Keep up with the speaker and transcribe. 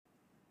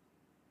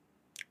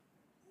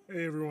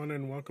Hey everyone,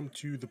 and welcome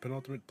to the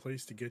penultimate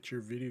place to get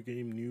your video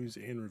game news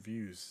and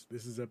reviews.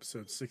 This is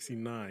episode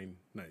 69,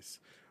 nice,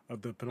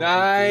 of the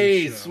penultimate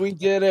games Nice, show. we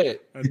did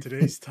it.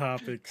 Today's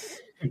topic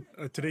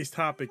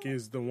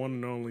is the one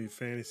and only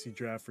fantasy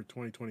draft for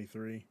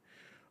 2023.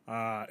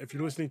 If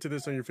you're listening to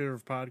this on your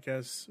favorite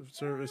podcast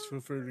service,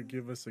 feel free to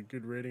give us a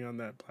good rating on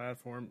that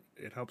platform.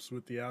 It helps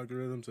with the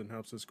algorithms and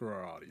helps us grow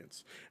our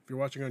audience. If you're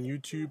watching on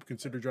YouTube,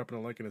 consider dropping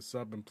a like and a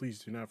sub, and please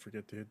do not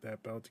forget to hit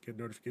that bell to get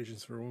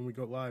notifications for when we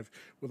go live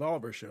with all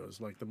of our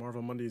shows, like the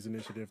Marvel Mondays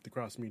Initiative, the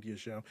Cross Media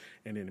Show,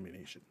 and Anime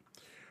Nation.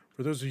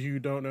 For those of you who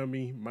don't know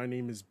me, my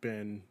name is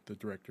Ben, the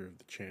director of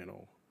the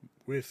channel.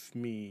 With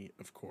me,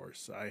 of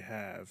course, I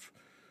have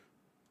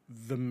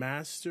the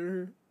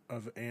master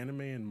of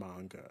anime and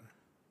manga,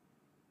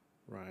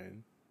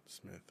 Ryan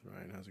Smith.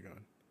 Ryan, how's it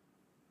going?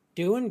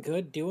 Doing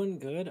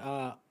good.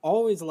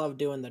 Always love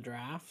doing the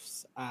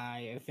drafts.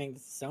 I think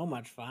it's so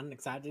much fun.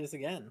 Excited to do this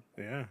again.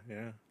 Yeah.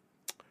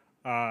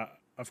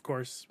 Of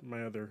course,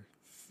 my other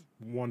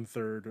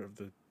 1/3 of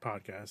the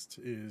podcast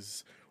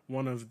is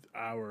one of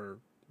our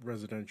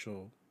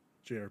residential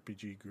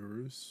JRPG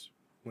gurus,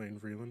 Lane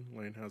Vreeland.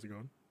 Lane, how's it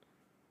going?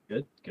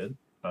 Good.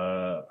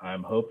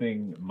 I'm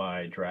hoping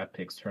my draft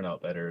picks turn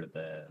out better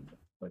than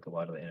like a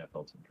lot of the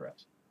NFL team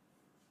drafts.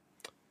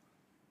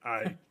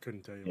 I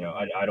couldn't tell you. You know,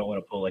 I don't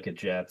want to pull like a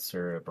Jets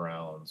or a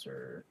Browns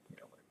or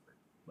whatever.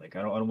 Like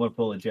I don't want to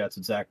pull a Jets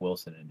and Zach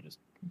Wilson and just.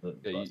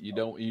 You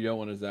don't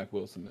want a Zach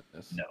Wilson in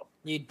this. No.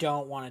 You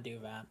don't want to do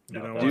that.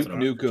 Duke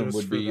Nukem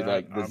would be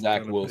like the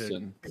Zach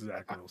Wilson.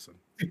 Zach Wilson.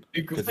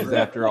 Because he's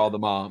after all the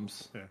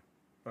moms. Yeah.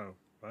 Oh,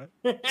 what?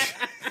 What?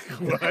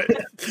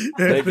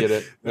 They get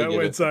it. That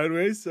went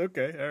sideways?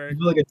 Okay, all right.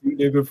 Like a Duke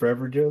Nukem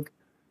Forever joke.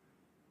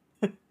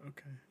 Okay,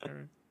 all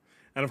right.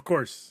 And of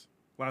course,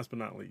 last but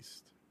not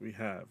least, we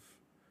have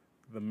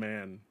the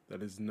man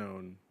that is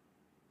known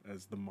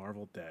as the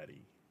Marvel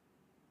Daddy,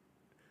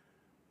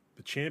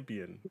 the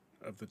champion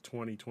of the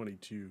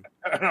 2022.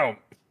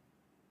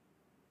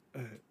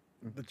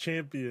 The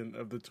champion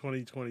of the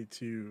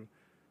 2022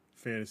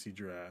 fantasy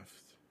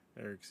draft,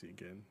 Eric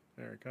Segan.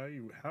 Eric,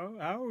 how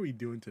are we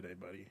doing today,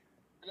 buddy?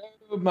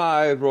 Hello,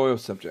 my royal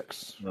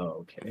subjects.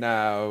 Oh, okay.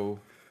 Now,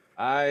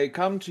 I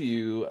come to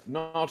you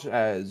not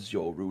as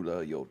your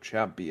ruler, your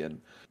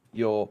champion,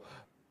 your,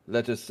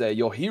 let us say,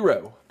 your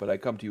hero, but I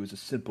come to you as a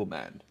simple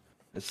man.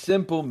 A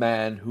simple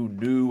man who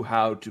knew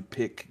how to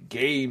pick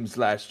games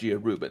last year,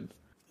 Ruben.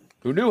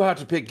 Who knew how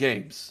to pick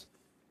games.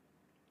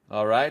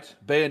 All right?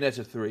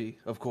 Bayonetta 3,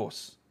 of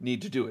course.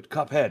 Need to do it.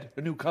 Cuphead.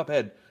 A new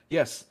Cuphead.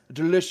 Yes, a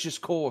delicious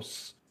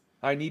course.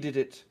 I needed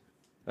it.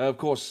 Of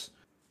course,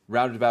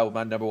 rounded about with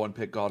my number one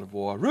pick, God of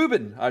War.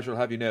 Ruben, I shall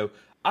have you know,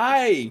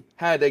 I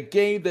had a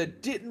game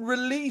that didn't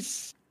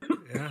release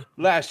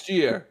last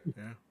year.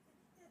 Yeah.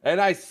 And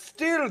I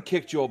still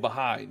kicked your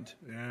behind.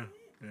 Yeah.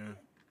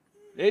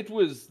 It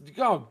was,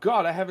 oh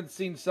God, I haven't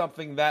seen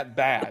something that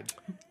bad.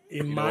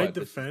 In my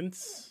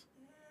defense,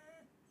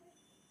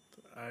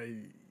 I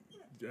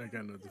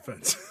got no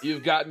defense.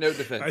 You've got no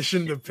defense. I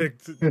shouldn't have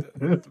picked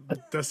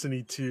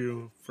Destiny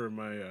 2 for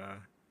my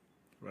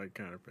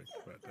counter pick,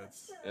 but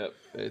that's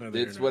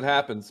it's what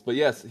happens. But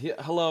yes,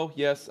 hello,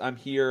 yes, I'm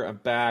here, I'm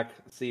back.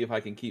 See if I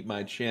can keep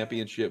my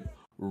championship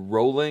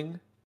rolling.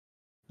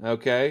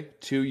 Okay,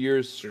 2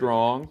 years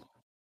strong.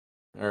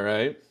 All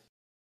right.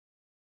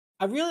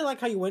 I really like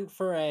how you went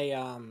for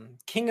a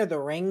King of the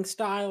Ring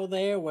style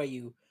there, where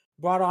you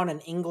brought on an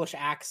English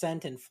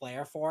accent and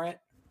flair for it.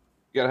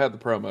 You gotta have the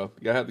promo.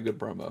 You gotta have the good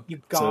promo.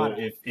 You got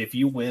it. If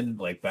you win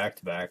like back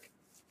to back,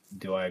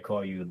 do I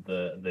call you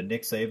the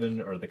Nick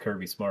Saban or the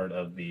Kirby Smart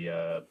of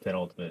the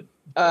penultimate?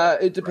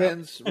 It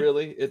depends,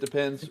 really. It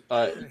depends.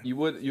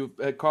 You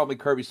had called me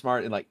Kirby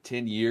Smart in like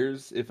 10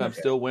 years if I'm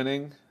still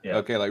winning. Yeah.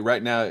 Okay, like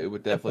right now it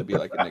would definitely be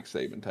like a Nick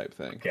Saban type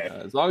thing. Okay.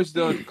 As long as you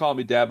don't call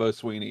me Dabo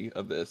Sweeney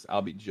of this,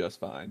 I'll be just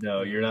fine.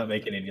 No, you're not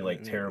making any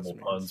like terrible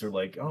puns or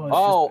like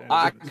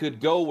I could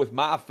go with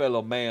my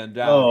fellow man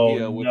down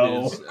here with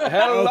his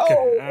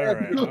hello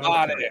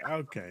everybody.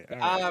 Okay.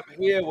 I'm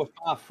here with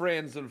my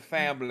friends and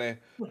family.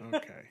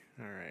 Okay.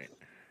 All right.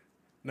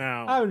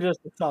 Now I'm just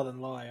a Southern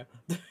lawyer.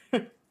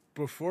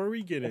 Before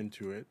we get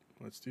into it,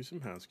 let's do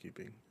some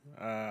housekeeping.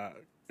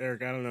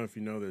 Eric, I don't know if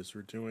you know this.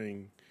 We're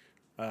doing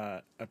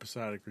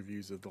episodic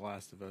reviews of The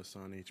Last of Us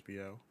on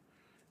HBO.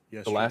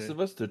 Yesterday. The Last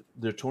of Us, the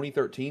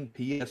 2013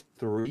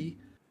 PS3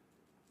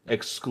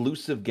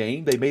 exclusive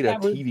game. They made a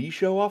TV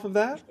show off of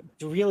that.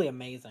 It's really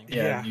amazing.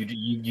 Yeah.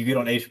 You get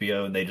on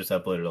HBO and they just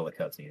uploaded all the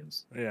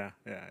cutscenes. Yeah.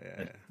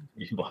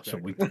 You watch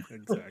them weekly.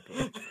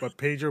 Exactly. But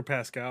Pedro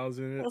Pascal's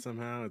in it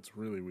somehow. It's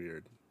really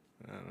weird.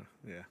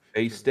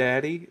 Space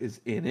Daddy is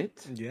in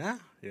it. Yeah.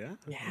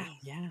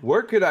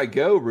 Where could I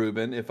go,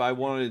 Ruben, if I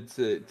wanted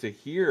to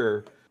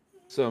hear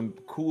some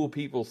cool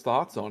people's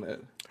thoughts on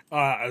it?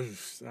 I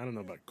don't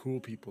know about cool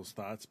people's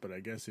thoughts, but I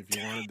guess if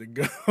you wanted to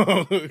go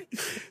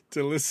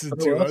to listen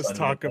to us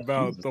talk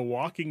about The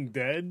Walking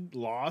Dead,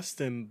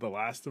 Lost, and The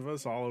Last of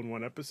Us all in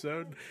one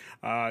episode,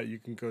 you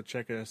can go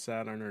check us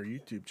out on our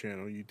YouTube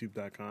channel,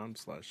 youtube.com/.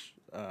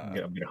 I'm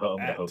gonna hope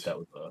that was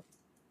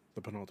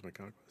The Penultimate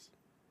Conquest.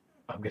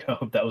 I'm gonna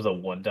hope that was a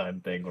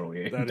one-time thing where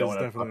we That don't is want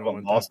to definitely talk a about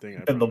one-time Lost thing, I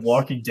and The promise.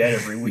 Walking Dead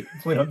every week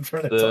when I'm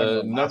trying to talk The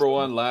about number Last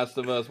one Last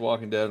of Us,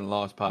 Walking Dead, and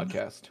Lost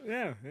podcast.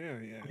 Yeah.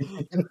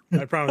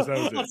 I promise that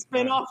was A it.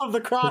 spin-off of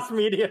the cross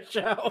media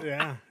show.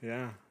 Yeah.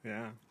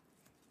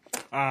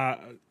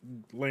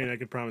 Lane, I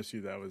could promise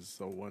you that was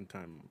a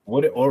one-time.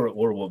 Or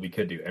what we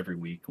could do every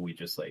week, we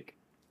just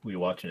we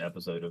watch an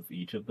episode of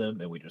each of them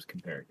and we just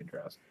compare and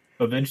contrast.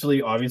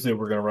 Eventually, obviously,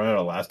 we're gonna run out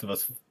of Last of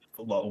Us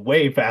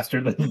way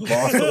faster than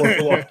Lost or The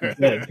Walking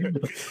Dead.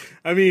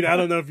 I mean, I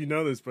don't know if you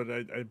know this, but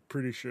I'm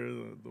pretty sure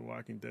the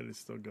Walking Dead is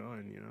still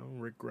going. You know,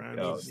 Rick Grimes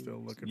Oh, is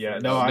still looking. yeah,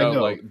 for no, his- I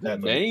know like the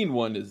that, but- main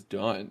one is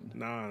done.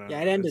 No.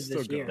 Yeah, it ended it's still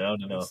this year. going.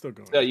 No. It's still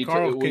going. Yeah,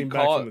 Carl we came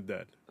back call from it- the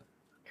dead.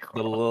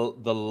 The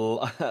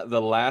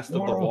last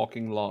of the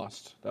Walking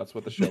Lost. That's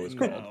what the show is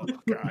called. Oh,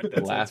 God,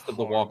 The Last of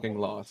the Walking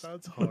horrible. Lost.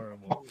 That's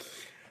horrible.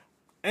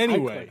 I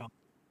Anyway, quit.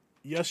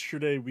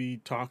 yesterday we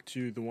talked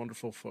to the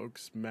wonderful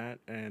folks Matt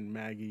and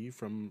Maggie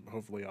from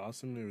Hopefully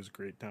Awesome. It was a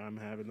great time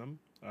having them.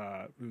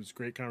 It was a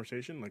great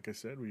conversation. Like I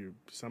said, we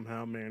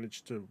somehow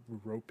managed to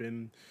rope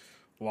in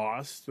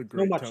Lost, the So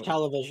great much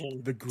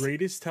television. the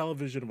greatest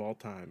television of all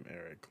time,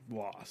 Eric,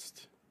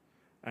 Lost,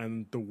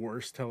 and the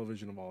worst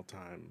television of all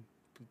time,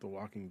 The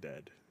Walking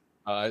Dead.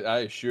 I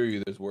assure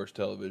you, there's worse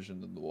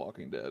television than The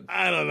Walking Dead.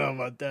 I don't know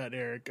about that,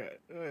 Eric.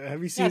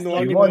 Have you seen Yes, The like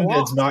Walking Walking Dead?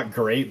 Dead's not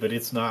great, but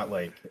it's not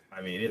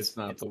it's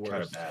not the kind of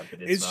worst. bad,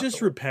 but It's not just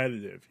the worst.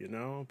 repetitive, you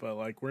know. But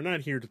like, we're not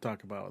here to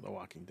talk about The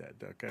Walking Dead.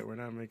 Okay, we're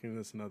not making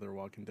this another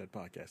Walking Dead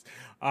podcast.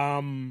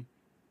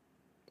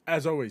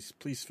 As always,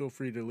 please feel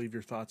free to leave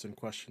your thoughts and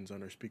questions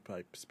on our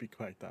SpeakPipe,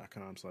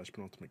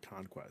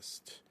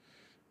 speakpipe.com/penultimateconquest.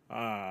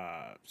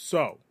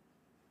 So,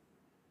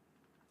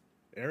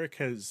 Eric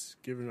has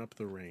given up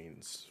the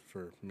reins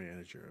for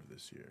manager of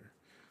this year.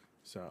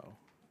 So,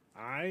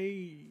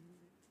 I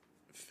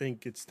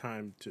think it's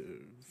time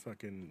to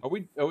fucking... Are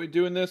we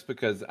doing this?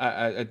 Because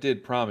I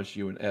did promise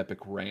you an epic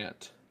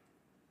rant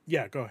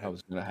Yeah, go ahead. I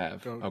was going to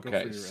have. Go for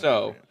Okay, your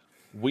so epic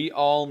rant. we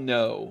all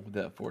know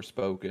that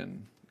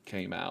Forspoken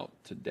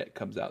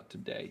comes out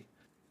today.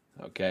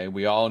 Okay,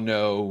 we all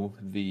know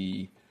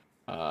the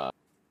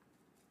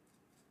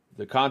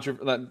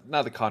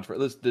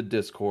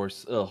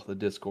discourse. The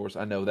discourse.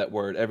 I know that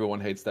word. Everyone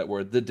hates that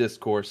word. The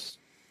discourse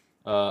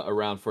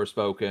around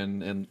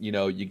Forspoken, and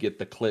you get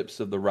the clips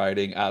of the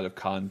writing out of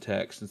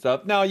context and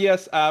stuff. Now,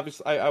 yes,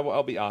 obviously,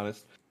 I'll be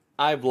honest.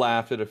 I've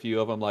laughed at a few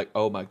of them, like,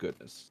 oh my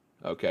goodness.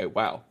 Okay,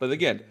 wow. But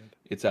again,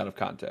 it's out of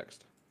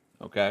context.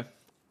 Okay.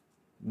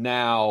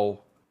 Now,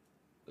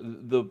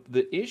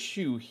 the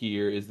issue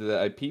here is that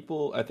I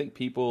think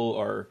people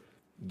are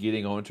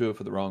getting onto it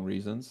for the wrong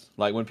reasons.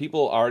 Like when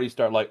people already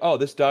start like, oh,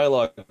 this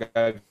dialogue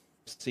I've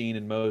seen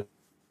in most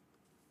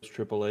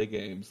AAA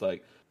games,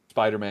 like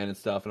Spider-Man and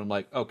stuff, and I'm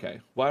like, okay,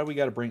 why do we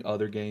got to bring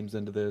other games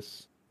into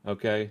this?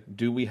 Okay,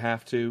 do we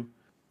have to?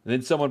 And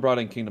then someone brought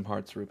in Kingdom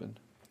Hearts, Ruben.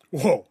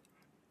 Whoa.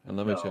 And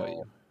let me tell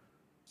you,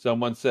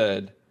 someone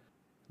said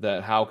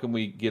that how can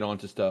we get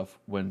onto stuff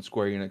when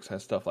Square Enix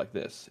has stuff like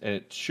this? And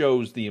it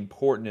shows the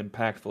important,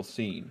 impactful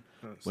scene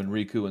when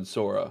Riku and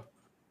Sora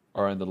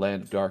are in the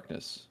Land of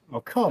Darkness.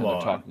 Oh, come and on.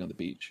 they're talking on the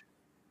beach.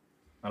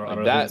 I don't Like,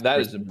 know if that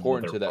it's is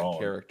important to they're that wrong.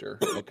 character.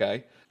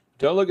 Okay,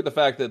 don't look at the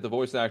fact that the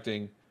voice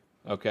acting,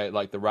 okay,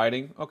 like the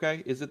writing.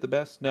 Okay, is it the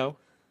best? No.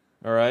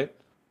 All right,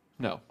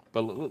 no.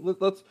 But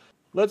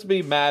let's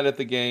be mad at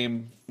the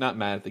game. Not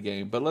mad at the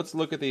game, but let's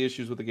look at the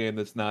issues with the game.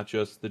 That's not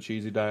just the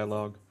cheesy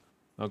dialogue.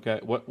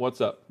 Okay, what's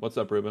up? What's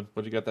up, Ruben?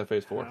 What'd you got that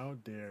face for? How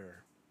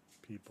dare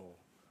people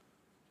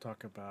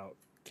talk about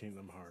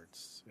Kingdom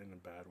Hearts in a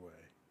bad way?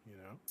 You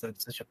know,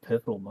 It's such a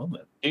pivotal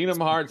moment. Kingdom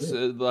Hearts,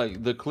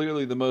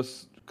 clearly the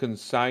most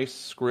concise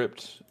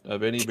script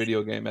of any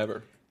video game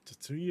ever.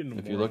 Tetsuya Nomura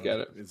If you look at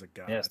it. is a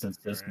god. Yeah, since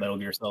right? Metal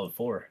Gear Solid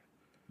 4.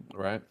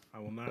 Right. I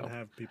will not So.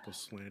 have people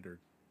slander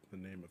the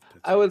name of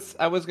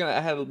Tetsuya. I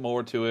had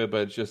more to it,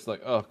 but it's just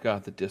like, oh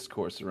god, the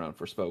discourse around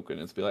Forspoken.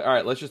 It's be like, all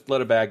right, let's just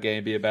let a bad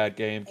game be a bad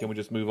game. Can we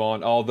just move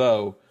on?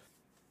 Although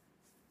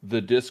the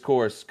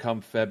discourse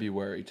come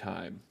February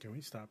time. Can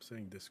we stop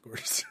saying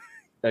discourse?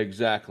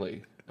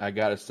 Exactly. I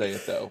gotta say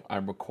it though.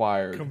 I'm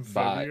required Come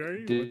by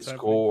February? What's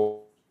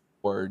Discord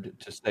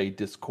to say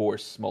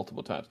discourse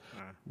multiple times.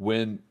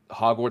 When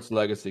Hogwarts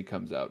Legacy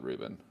comes out,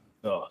 Ruben,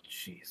 Oh,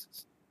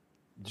 Jesus.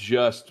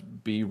 just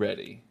be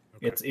ready.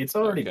 It's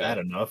already Okay. bad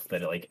enough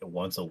that like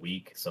once a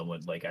week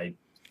someone like I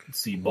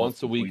see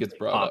Once a week tweets, it's like,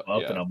 brought pop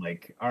up, yeah. and I'm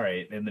like, all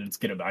right, and then it's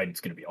gonna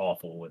be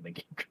awful when the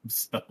game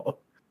comes out.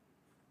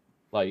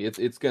 Like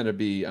it's gonna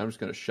be. I'm just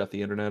gonna shut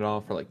the internet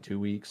off for like 2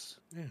 weeks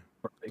Good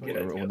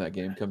idea. when that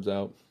game comes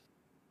out.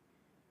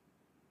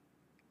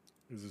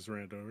 Is this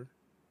rant over?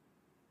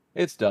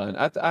 It's done.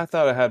 I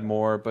thought I had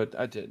more, but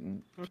I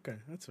didn't. Okay,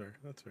 that's fair.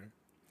 That's fair.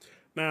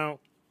 Now,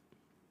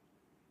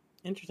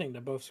 Interesting.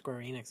 They're both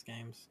Square Enix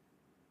games.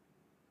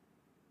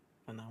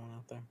 And that one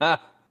out there.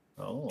 Ah,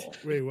 Oh,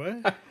 wait,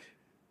 what?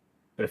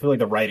 But I feel like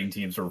the writing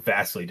teams are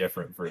vastly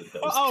different for those.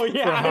 Oh For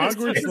yeah, I was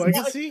Hogwarts just-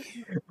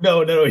 Legacy?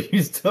 No,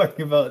 he's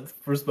talking about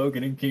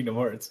Forspoken in Kingdom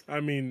Hearts.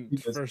 I mean,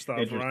 That's first off,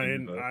 interesting,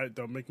 Ryan, but-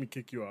 don't make me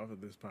kick you off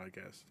of this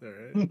podcast. All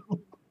right?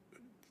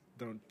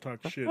 Don't talk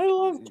shit. I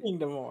love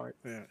Kingdom Hearts.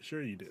 Yeah,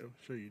 sure you do.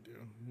 Sure you do.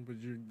 But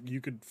you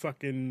could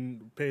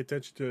fucking pay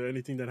attention to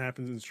anything that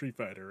happens in Street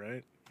Fighter,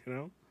 right? You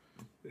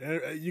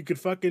know? You could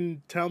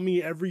fucking tell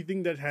me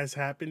everything that has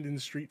happened in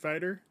Street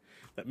Fighter.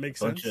 That makes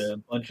sense.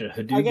 Bunch of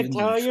Hadoukens. I could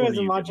tell and you as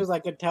much Shoryukens. as I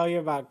could tell you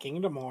about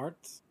Kingdom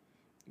Hearts.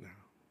 No.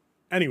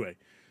 Anyway,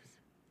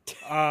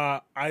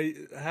 I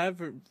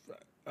have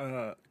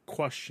a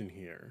question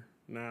here.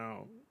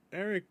 Now,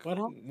 Eric What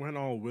happened? went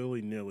all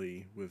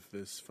willy-nilly with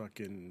this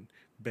fucking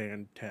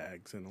banned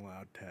tags and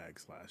allowed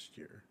tags last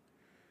year.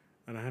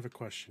 And I have a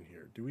question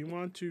here. Do we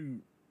want to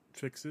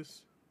fix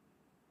this?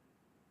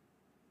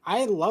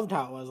 I loved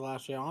how it was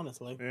last year,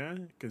 honestly. Yeah?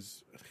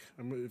 Because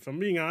if I'm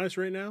being honest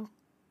right now,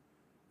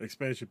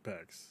 expansion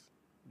packs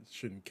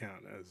shouldn't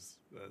count as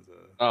a...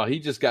 Oh, he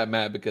just got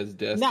mad because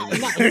Destiny. No,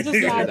 he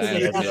just got That to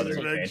is the the other other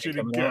Expansion thing. pack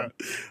shouldn't Coming count.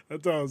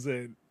 That's all I'm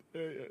saying.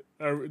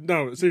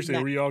 No, seriously,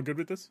 No. are we all good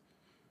with this?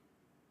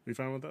 We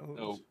fine with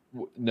that?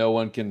 No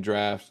one can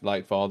draft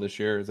Lightfall this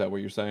year. Is that what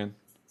you're saying?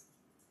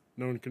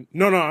 No one can.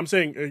 No. I'm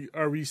saying,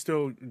 are we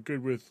still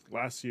good with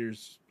last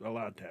year's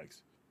allowed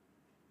tags,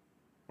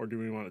 or do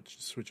we want to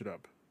switch it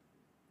up?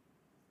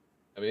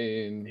 I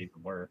mean, They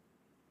were.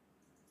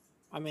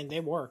 I mean, they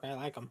work. I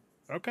like them.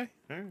 Okay,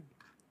 all right.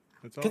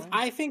 That's all. Because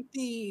I think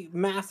the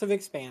massive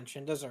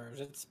expansion deserves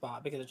its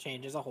spot because it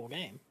changes the whole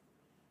game.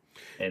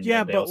 And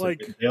Yeah, they but, also,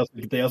 like-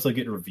 they also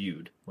get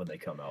reviewed when they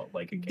come out.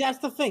 Like a game. That's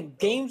the thing.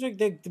 Games are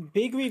the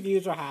big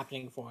reviews are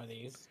happening for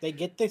these. They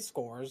get the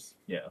scores.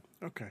 Yeah.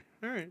 Okay,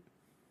 all right.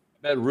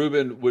 that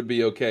Ruben would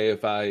be okay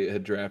if I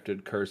had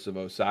drafted Curse of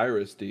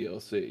Osiris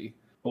DLC.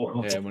 Well,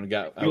 Yeah, I would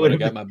have You would've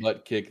got my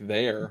butt kicked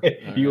there.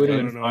 you would I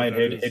have don't been know fine what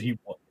that had is. he.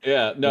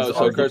 Yeah, no. It's So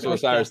hard to Curse of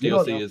Osiris You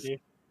don't DLC know, is Steve.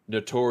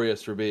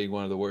 notorious for being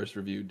one of the worst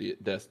reviewed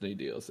Destiny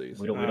DLCs.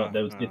 We don't.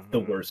 It's the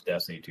worst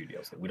Destiny 2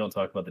 DLC. We don't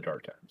talk about the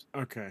dark times.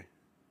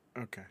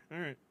 Okay, all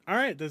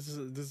right. This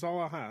is all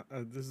I have.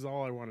 This is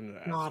all I wanted to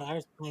ask. God, I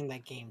was playing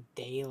that game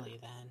daily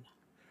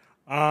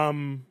then.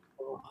 Um,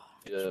 Ugh.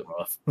 Yeah.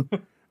 Rough.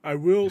 I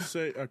will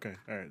say. Okay,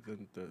 all right.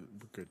 Then we're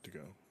good to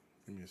go.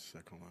 Give me a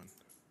sec. Hold on.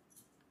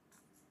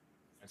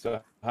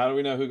 So how do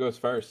we know who goes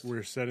first?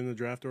 We're setting the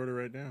draft order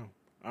right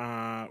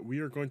now. We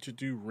are going to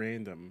do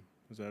random.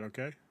 Is that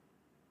okay?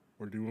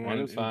 Or do we want an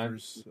Random's fine.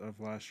 inverse of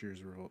last year's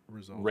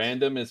results?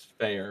 Random is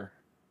fair.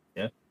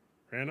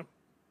 Random?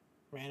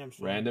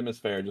 Random is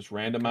fair. Just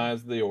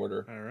randomize the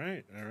order. All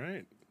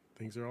right.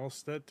 Things are all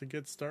set to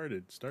get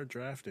started. Start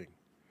drafting.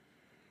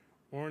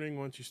 Warning,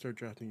 once you start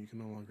drafting, you can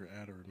no longer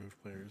add or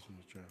remove players in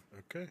the draft.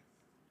 Okay.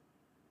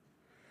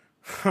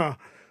 Huh.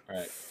 All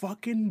right.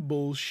 Fucking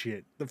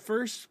bullshit. The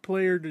first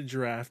player to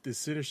draft is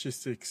Sinister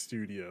Six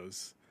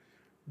Studios.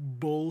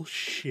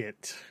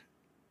 Bullshit.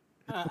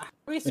 How do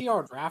we see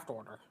our draft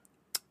order?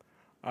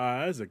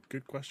 That is a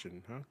good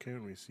question. How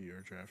can we see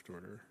our draft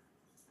order?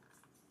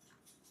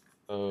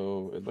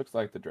 So it looks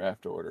like the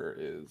draft order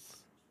is.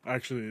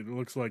 Actually, it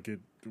looks like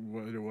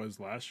what it was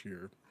last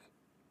year.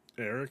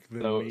 Eric,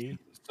 then So, me.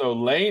 so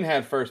Lane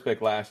had first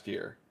pick last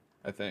year,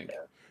 I think.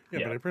 Yeah,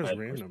 yeah, but I pressed I-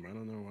 random. I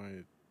don't know why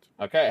it...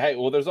 Okay. Hey,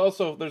 well, there's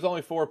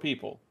only 4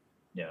 people.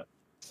 Yeah.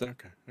 So,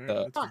 Okay. All right.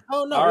 Uh, That's fine.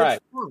 Oh no, All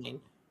it's fine.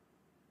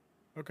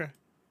 Okay.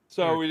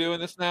 so Sure. are we doing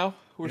this now?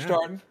 We're Yeah.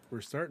 starting.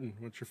 We're starting.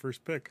 What's your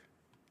first pick?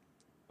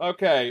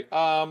 Okay.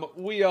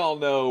 We all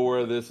know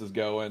where this is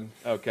going.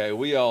 Okay.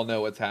 We all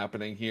know what's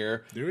happening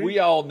here. Do we? We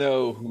all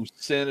know who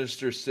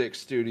Sinister Six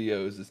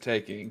Studios is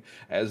taking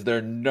as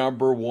their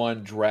number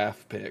 1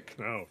 draft pick.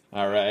 Oh.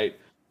 All right.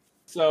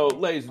 So,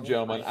 ladies and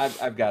gentlemen,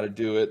 I've got to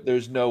do it.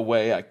 There's no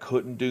way I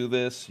couldn't do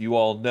this. You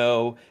all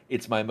know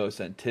it's my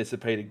most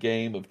anticipated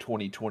game of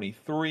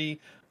 2023.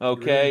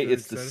 Okay, Really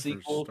it's the excited for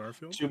sequel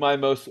Starfield? to my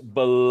most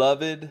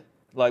beloved,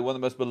 like one of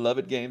the most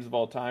beloved games of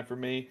all time for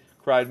me.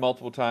 Cried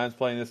multiple times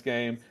playing this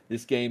game.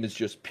 This game is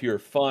just pure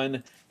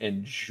fun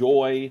and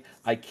joy.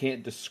 I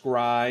can't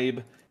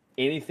describe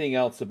anything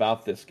else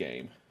about this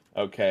game,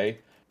 okay,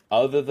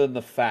 other than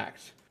the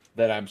fact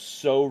that I'm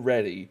so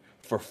ready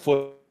for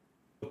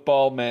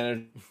Football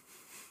Manager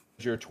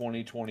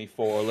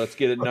 2024. Let's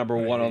get it number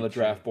 1 on the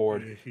draft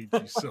board. I hate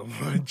you so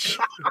much.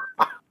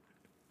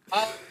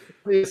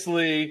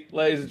 Obviously,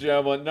 ladies and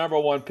gentlemen, number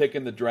 1 pick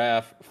in the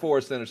draft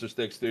for Sinister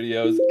Six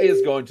Studios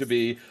is going to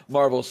be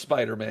Marvel's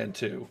Spider-Man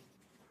 2.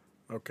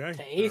 Okay.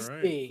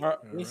 Tasty. All right.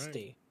 All right.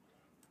 Tasty.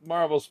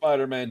 Marvel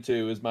Spider-Man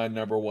 2 is my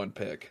number 1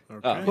 pick.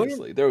 Okay.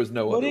 Obviously, there was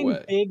no other Putting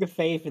way. big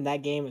faith in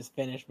that game is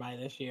finished by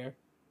this year.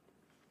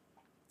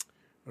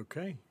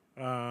 Okay.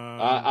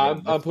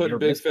 I'm putting You're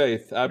big big-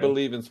 faith. I yeah.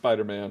 believe in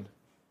Spider-Man.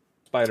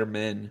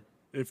 Spider-Man.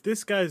 If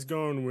this guy's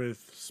going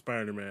with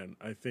Spider-Man,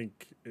 I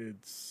think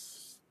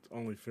it's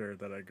only fair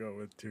that I go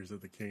with Tears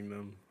of the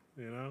Kingdom.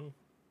 You know?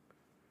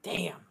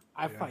 Damn.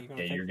 I thought you were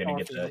Yeah, gonna you're pick gonna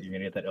get Starfield. that. You're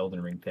gonna get that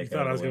Elden Ring You pick.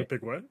 thought out I of was the going way. to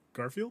pick what?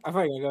 Garfield? I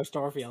thought you were gonna go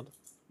Starfield.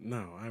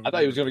 No, I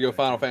thought he was going to go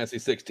Final Fantasy.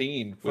 Fantasy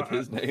 16 with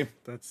his name.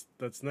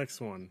 That's next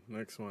one.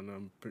 Next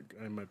one.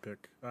 I might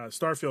pick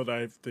Starfield.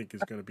 I think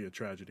is going to be a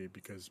tragedy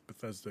because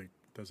Bethesda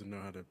doesn't know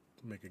how to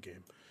make a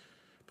game.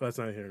 But that's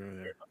not here nor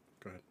there.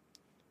 Go ahead.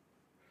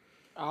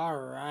 All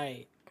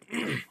right.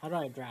 How do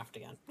I draft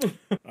again?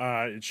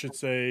 It should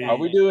say. Are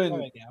we There doing?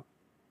 we go.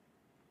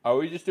 Are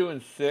we just doing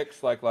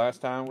 6 like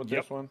last time with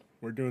Yep. this one?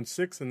 We're doing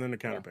 6 and then a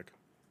counter pick.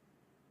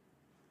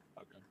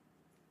 Okay.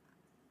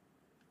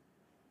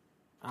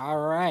 All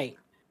right.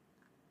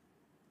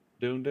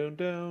 Doom, doom,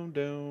 doom,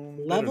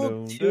 doom. Level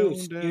doom, 2 doom, doom.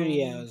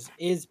 Studios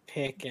is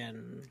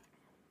picking.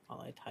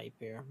 While I type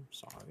here, I'm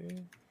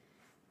sorry.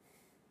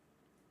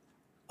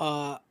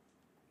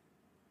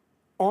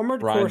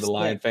 Armored Ryan Core the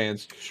Lion 6.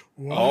 fans.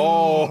 Whoa.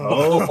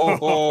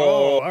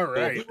 Oh. All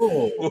right.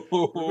 Oh,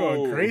 We're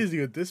going crazy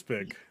with this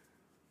pick.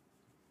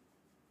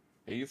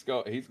 He's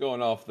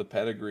going off the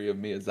pedigree of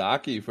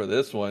Miyazaki for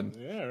this one.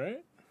 Yeah,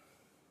 right.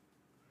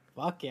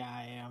 Fuck yeah,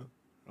 I am.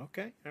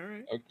 Okay, all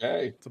right.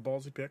 Okay. It's a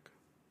ballsy pick.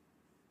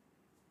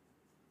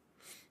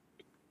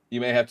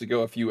 You may have to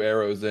go a few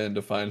arrows in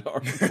to find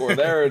Armored Core.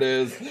 There it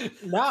is.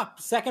 No,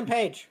 second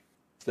page.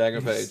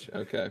 Second page.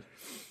 Okay.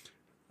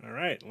 All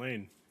right,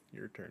 Lane,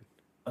 your turn.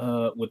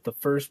 with the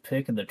first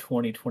pick in the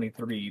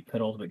 2023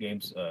 Penultimate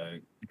Games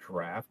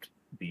draft,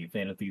 the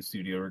Fantasy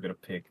Studio are going to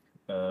pick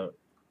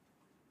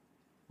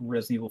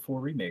Resident Evil 4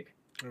 Remake.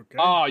 Okay.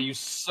 Oh, you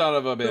son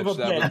of a bitch. Son of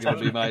a That was bitch. going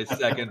to be my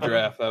second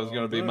draft. That was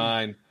going to be Well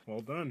mine.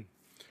 Well done.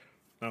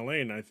 Now,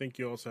 Lane, I think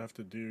you also have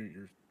to do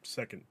your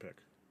second pick.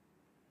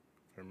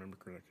 If I remember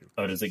correctly.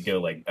 Oh, does it go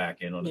like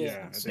back in on Yeah, I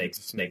the think snake it's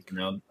a snake.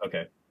 round?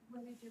 Okay.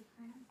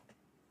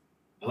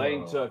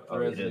 Lane took it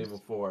Resident is.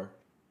 Evil 4.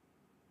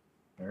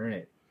 All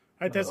right.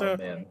 Hi, Tessa. Oh,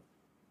 man.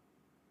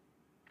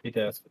 Hey,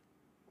 Tess.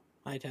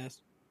 Hi,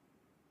 Tess.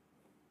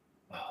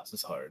 Oh, this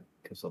is hard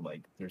because I'm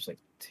like, there's like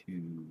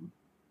 2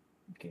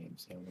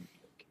 games. I want to pick.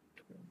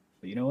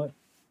 But you know what?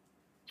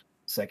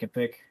 Second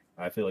pick.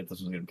 I feel like this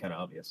was going to be kind of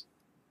obvious.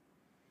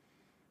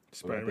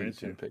 Spider-Man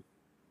 2.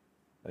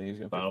 I think he's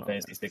going to Final pick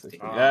Fantasy 16.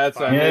 Oh, That's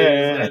fuck. what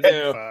I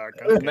knew.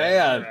 Fuck. Okay,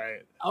 Man. all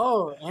right.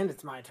 Oh, and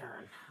it's my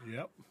turn.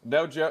 Yep.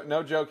 No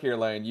joke here,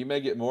 Lane. You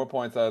may get more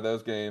points out of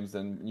those games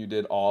than you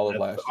did all of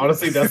last year.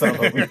 Honestly, that's not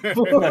what we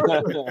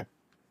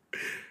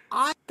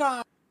I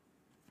got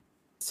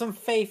some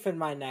faith in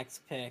my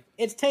next pick.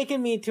 It's taken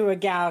me to a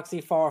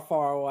galaxy far,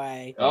 far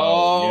away.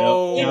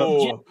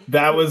 Oh, Yep.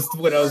 That was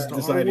what I was Star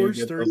deciding.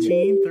 Wars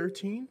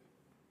 13?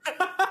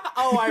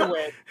 Oh, I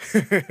win.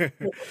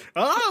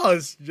 Oh,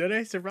 it's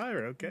Jedi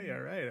Survivor. Okay,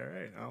 all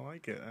right. I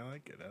like it.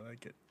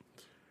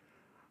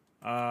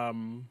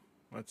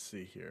 Let's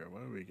see here.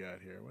 What do we got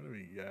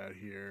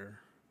here?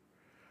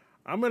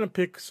 I'm going to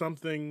pick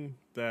something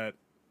that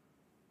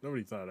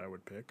nobody thought I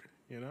would pick,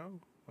 you know?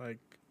 Like,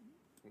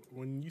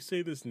 when you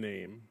say this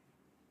name,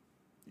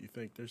 you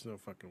think there's no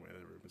fucking way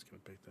that Ruben's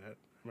going to pick that.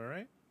 Am I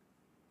right?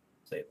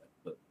 say that,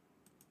 but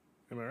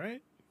Am I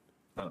right?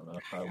 I don't know.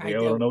 I We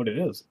don't- don't know what it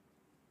is.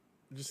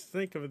 Just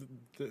think of it.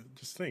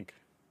 Just think.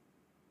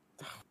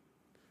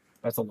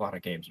 That's a lot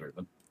of games,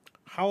 Ruben.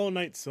 Hollow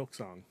Knight Silk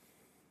Song.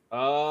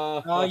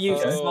 Oh, you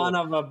son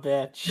of a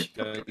bitch.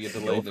 Gonna get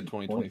delayed in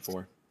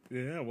 2024.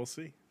 Yeah, we'll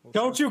see.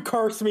 Don't you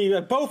curse me.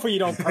 Both of you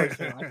don't curse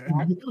me like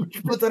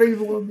that. Put that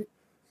evil on me.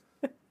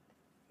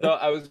 So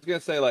I was gonna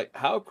say, like,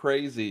 how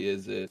crazy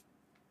is it?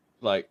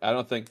 Like, I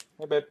don't think.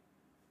 Hey, babe.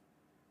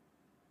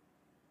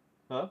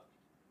 Huh?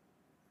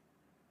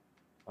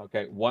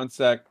 Okay, one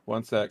sec.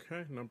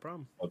 Okay, no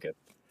problem. Okay.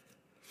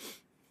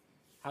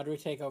 How do we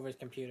take over his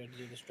computer to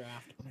do this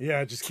draft?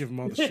 Yeah, just give him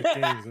all the shit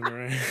games. Am I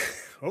right?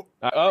 Oh,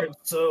 Oh,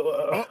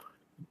 So,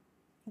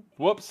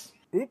 whoops.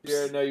 oops.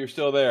 Yeah, no, you're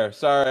still there.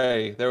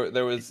 Sorry,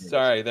 there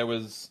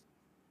was.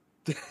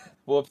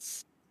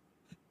 Whoops.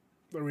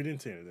 But we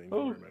didn't say anything.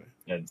 Don't worry about it.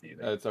 I didn't see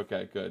that. It's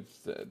okay. Good.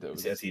 That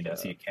was, I see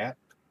a cat.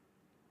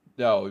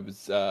 no, it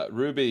was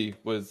Ruby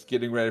was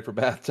getting ready for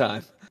bath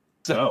time.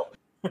 So. Oh.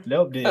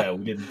 Nope. Yeah,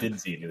 we didn't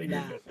see anything.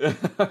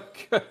 Nah.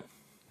 Good.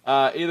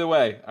 Either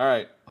way, all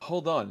right.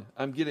 Hold on,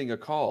 I'm getting a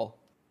call.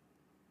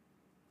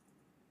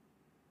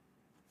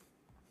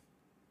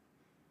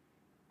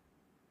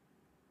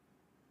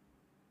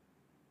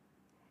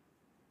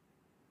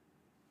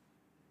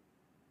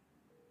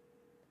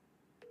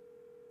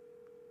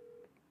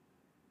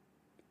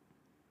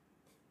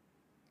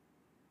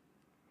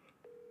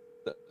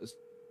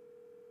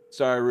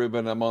 Sorry,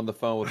 Ruben, I'm on the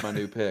phone with my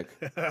new pick.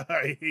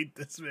 I hate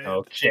this man.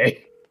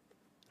 Okay.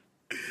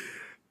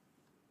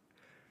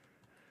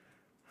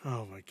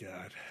 Oh my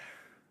god.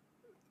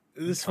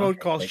 This phone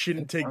call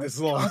shouldn't take this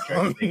long.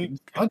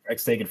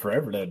 Contract's taking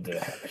forever to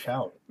hash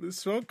out.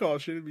 This phone call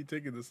shouldn't be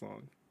taking this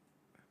long.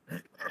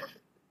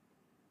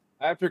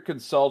 After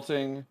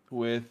consulting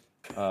with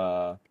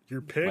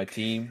Your pick. my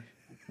team,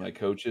 my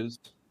coaches,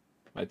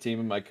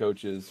 and my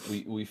coaches,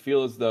 we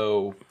feel as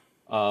though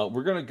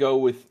we're going to go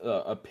with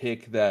a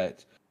pick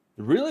that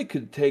really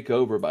could take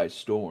over by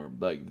storm.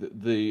 Like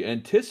the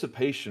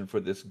anticipation for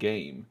this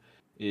game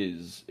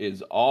is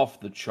off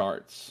the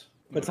charts.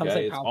 But some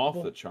say it's off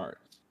palpable. the charts.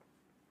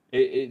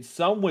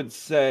 Some would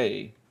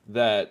say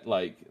that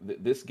like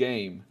this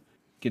game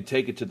can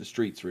take it to the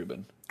streets,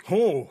 Ruben.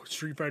 Oh,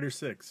 Street Fighter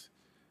 6.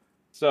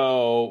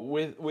 So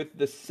with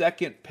the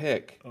second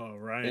pick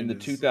Ryan in the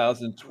is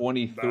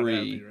 2023 not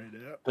happy right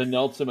now.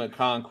 penultimate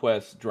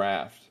conquest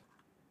draft,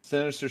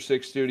 Sinister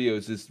Six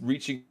Studios is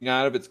reaching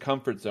out of its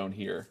comfort zone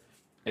here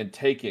and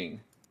taking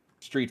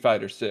Street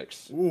Fighter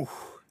 6. Ooh.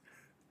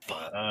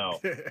 Wow.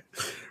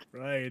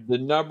 Right. The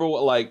number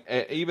one, like,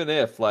 even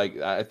if, like,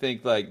 I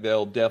think, like,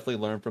 they'll definitely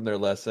learn from their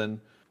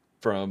lesson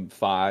from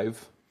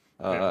 5.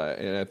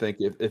 And I think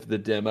if the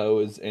demo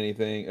is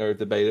anything, or if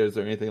the betas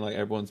or anything like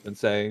everyone's been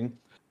saying,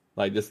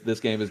 like, this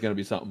game is going to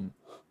be something.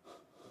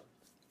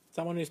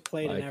 Someone who's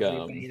played Like, in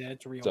every beta,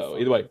 it's real. So,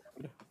 fun. either way,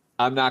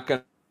 I'm not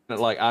going to,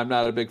 like, I'm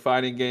not a big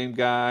fighting game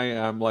guy.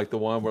 I'm, like, the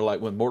one where, like,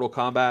 when Mortal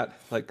Kombat,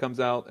 like, comes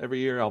out every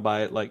year, I'll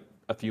buy it, like,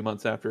 a few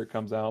months after it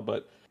comes out,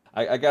 but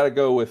I gotta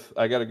go with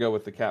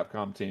the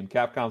Capcom team.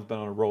 Capcom's been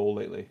on a roll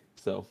lately,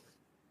 so.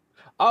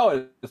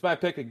 Oh, it's my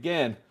pick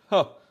again.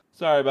 Oh,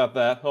 sorry about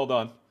that. Hold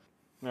on.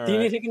 All Do you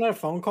right. need to take another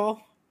phone call?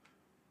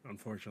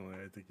 Unfortunately,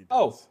 I think he does.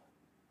 Oh.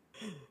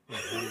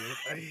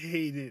 I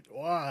hate it.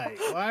 Why?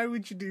 Why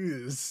would you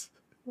do this?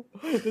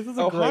 This is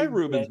Oh, hi,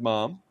 Ruben's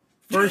mom.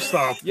 First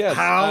off, Yes,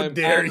 how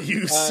dare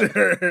you,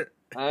 sir?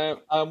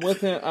 I'm with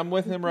him. I'm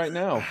with him right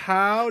now.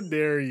 How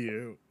dare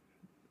you?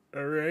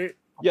 All right.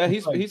 Yeah,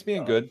 he's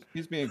being good.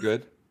 He's being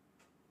good.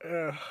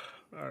 All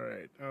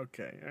right.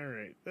 Okay. All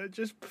right.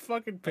 Just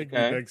fucking pick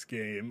Okay. your next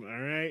game. All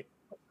right.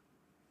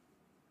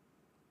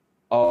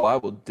 Oh, I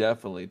will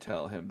definitely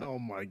tell him Oh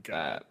my god.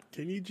 that.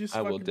 Can you just?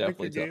 I will fucking pick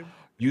definitely your tell. game?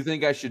 You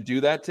think I should do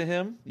that to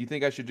him? You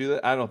think I should do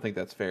that? I don't think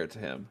that's fair to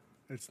him.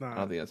 It's I not.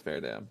 don't think that's fair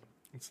to him.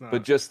 It's not.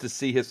 But just to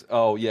see his.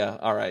 Oh yeah.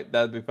 All right.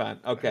 That'd be fine.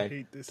 Okay.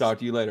 hate this. Talk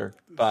to you later.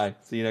 Bye.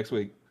 See you next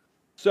week.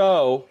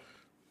 So,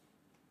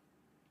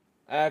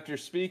 after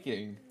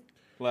speaking,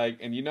 like,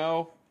 and you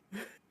know,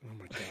 Oh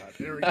my god,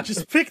 Eric,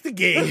 just pick the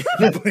game,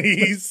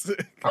 please.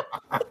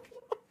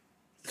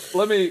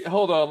 let me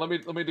hold on. Let me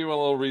do a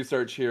little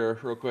research here,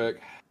 real quick.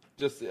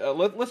 Just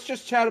let's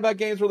just chat about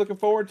games we're looking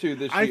forward to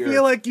this I year.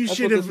 feel like you That's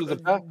should what this was have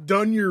about.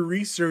 done your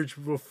research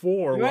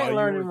before You ain't while you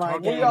learning were my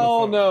talking. game. We on the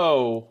all phone.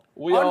 know.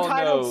 We all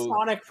Untitled know.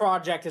 Sonic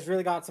Project has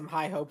really got some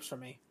high hopes for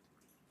me.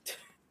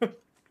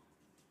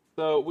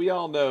 So we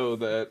all know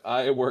that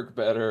I work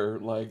better,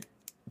 like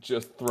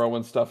just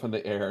throwing stuff in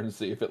the air and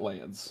see if it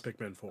lands.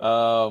 Pikmin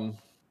 4.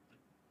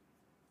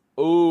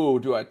 Ooh,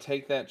 do I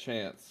take that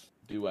chance?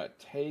 Do I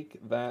take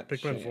that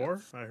Pikmin chance?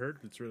 4? I heard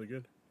it's really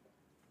good.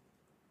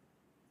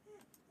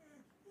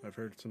 I've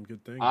heard some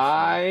good things.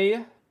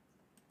 I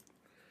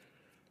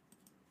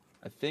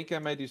think I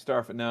may do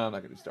Starfield. No, I'm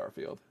not going to do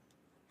Starfield.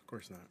 Of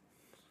course not.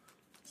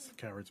 It's the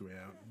coward's way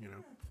out, you know.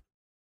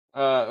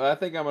 I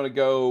think I'm going to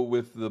go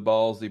with the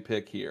ballsy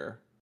pick here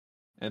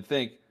and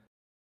think,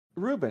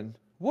 Ruben,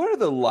 what are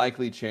the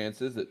likely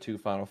chances that 2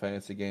 Final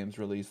Fantasy games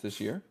release this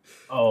year?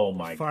 Oh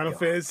my Final god.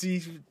 Fantasy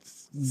 7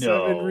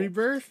 No.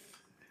 Rebirth?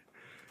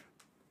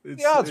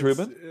 It's, The odds, it's,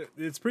 Ruben.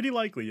 It's pretty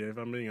likely, if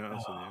I'm being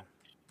honest with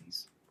you.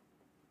 Jeez.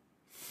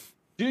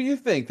 Do you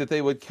think that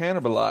they would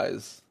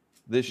cannibalize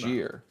this No.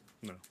 year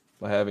No.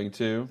 by having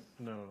 2?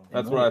 No.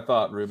 That's what I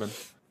thought, Ruben.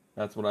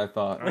 That's what I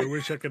thought. I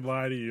wish I could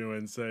lie to you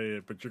and say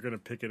it, but you're going to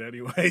pick it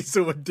anyway,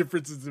 so what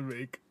difference does it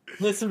make?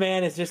 This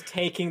man is just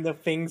taking the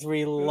things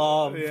we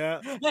love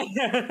Yeah.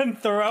 and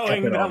throwing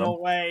Checking on them them.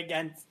 away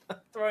against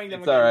throwing them.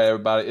 It's all right,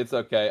 everybody. It's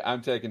okay.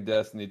 I'm taking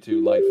Destiny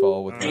 2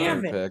 Lightfall with the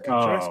Damn third it. pick.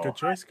 Oh. Good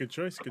choice. Good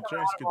choice. Good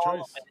choice. Good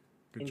choice.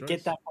 Good And choice.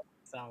 get that for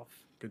yourself.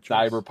 Good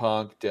choice.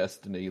 Cyberpunk,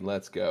 Destiny.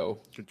 Let's go.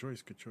 Good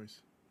choice. Good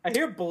choice. I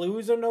hear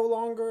blues are no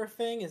longer a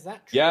thing. Is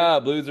that true?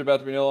 Yeah, Blues are about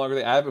to be no longer.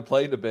 I haven't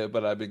played a bit,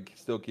 but I've been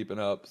still keeping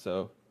up.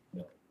 So.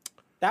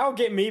 That will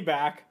get me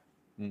back.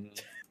 Mhm.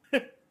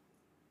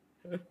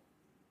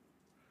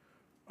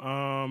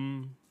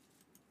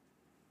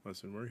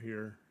 Listen, we're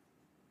here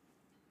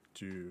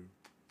to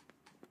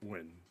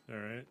win. All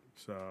right,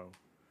 so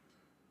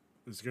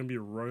this is gonna be a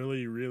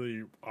really,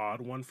 really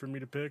odd one for me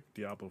to pick.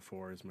 Diablo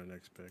 4 is my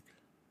next pick.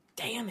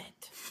 Damn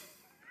it.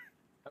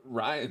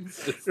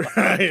 Ryan's just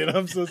Ryan,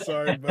 I'm so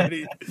sorry,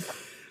 buddy.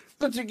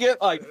 what you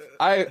get. Like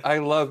I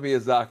love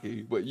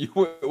Miyazaki, but you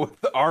went with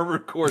the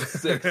Armored Core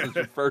 6 as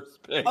your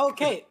first pick.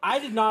 Okay, I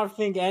did not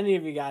think any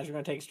of you guys were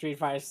going to take Street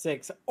Fighter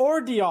 6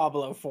 or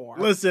Diablo 4.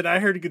 Listen, I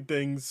heard good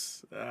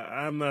things.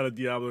 I'm not a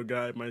Diablo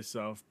guy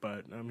myself,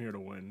 but I'm here to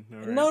win. All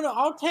right? No,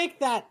 I'll take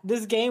that.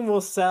 This game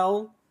will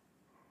sell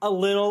a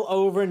little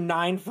over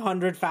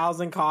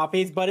 900,000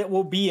 copies, but it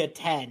will be a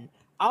 10.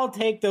 I'll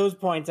take those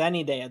points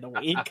any day of the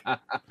week.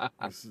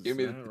 This is give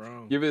me not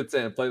wrong. the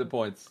 10. Play the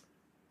points.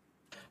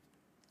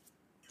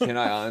 Can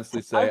I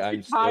honestly say I'll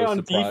I'm keep high so on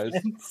surprised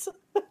defense.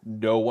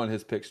 no one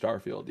has picked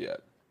Starfield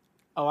yet.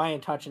 Oh, I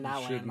ain't touching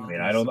that shouldn't. landmine. I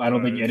mean, I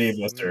don't think any of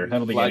us are. I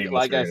don't think any of us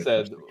Like are I gonna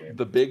said, touch the game.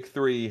 the big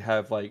 3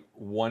 have like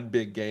one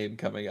big game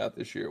coming out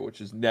this year, which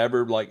has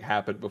never like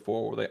happened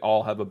before, where they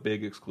all have a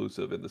big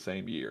exclusive in the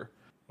same year.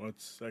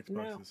 What's Xbox's?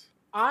 No.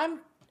 I'm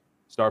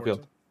Starfield.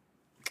 Forza?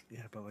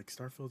 Yeah, but like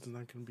Starfield's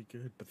not going to be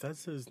good.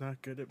 Bethesda is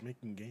not good at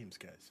making games,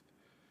 guys.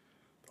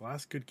 The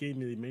last good game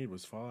they made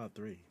was Fallout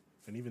 3,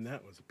 and even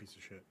that was a piece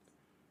of shit.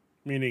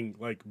 Meaning,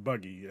 like,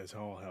 buggy as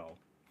all hell.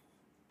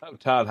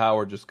 Todd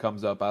Howard just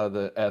comes up out of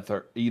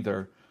the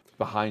ether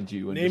behind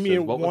you and Name just me says,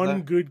 what was one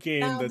that? good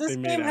game Now, that this they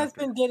made game has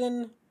after. been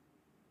getting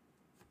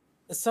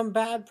some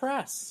bad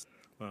press.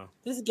 Wow.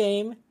 This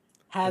game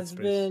has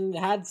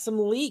had some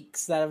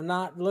leaks that have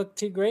not looked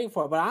too great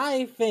for it, but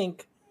I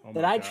think Oh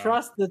that my I God.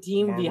 trust the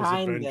team Marvel's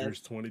behind Avengers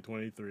this.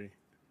 2023.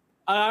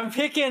 I'm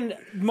picking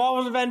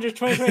Marvel's Avengers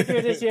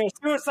 2023 this year.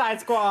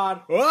 Suicide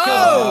Squad.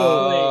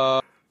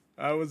 Whoa!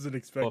 I wasn't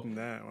expecting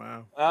that.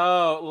 Wow.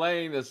 Oh,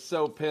 Lane is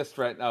so pissed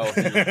right now. Oh,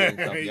 he was doing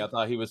something. I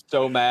thought he was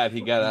so mad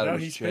he got out of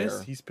his he's chair.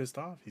 pissed. He's pissed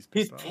off. He's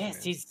He's off,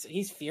 pissed. man.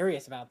 He's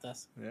furious about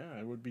this. Yeah,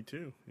 I would be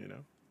too,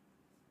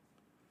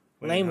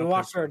 Lane, we how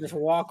watched pissed her are just you?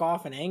 walk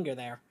off in anger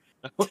there.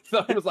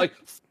 I was like,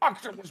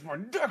 fuck, this was my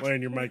dick.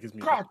 Lane, your mic is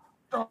muted.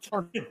 God,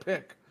 darn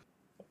pick.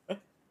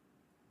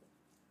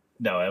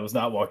 No, I was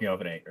not walking off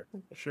in anger.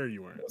 Sure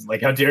you weren't. I was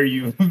like, how dare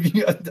you?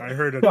 I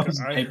heard I was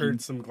I banking. heard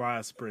some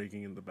glass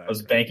breaking in the back. I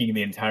was banking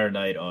the entire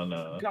night on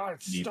God,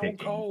 it's me stone picking.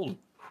 cold.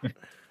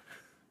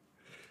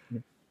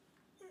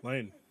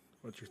 Lane,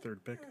 what's your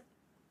third pick?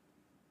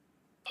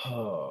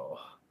 Oh.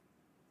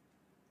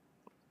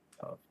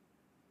 Tough.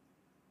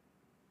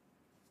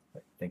 I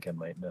think I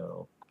might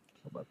know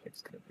what my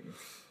pick's gonna be.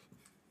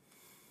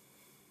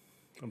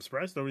 I'm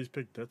surprised nobody's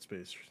picked Dead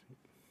Space.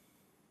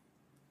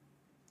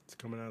 It's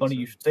coming out. Funny soon.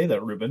 you should say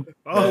that, Ruben.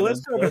 Oh,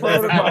 Let's go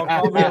protocol.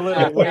 Call me a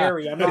little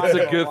wary. I'm not It's a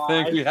gonna good lie.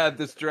 thing we had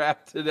this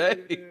draft today.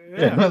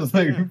 Yeah, I was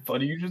like, yeah.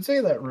 funny you should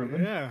say that,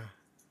 Ruben. Yeah,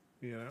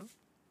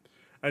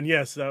 and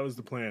yes, that was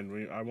the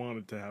plan. I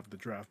wanted to have the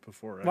draft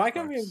before. Why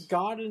couldn't we Xbox. have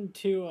gotten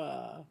to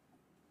a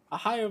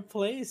higher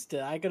place?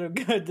 I could have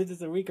did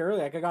this a week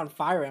earlier. I could have gone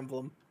Fire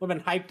Emblem. Would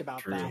have been hyped about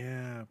True. that.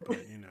 Yeah, but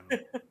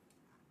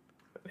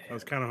I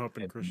was kind of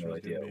hoping I have Christian no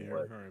was going idea to be here.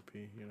 what-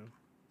 R.I.P.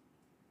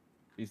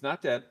 He's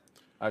not dead.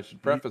 I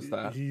should preface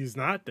that. He's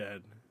not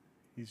dead.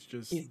 He's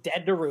just He's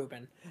dead to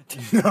Ruben.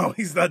 no.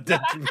 He's not dead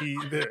to me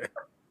either.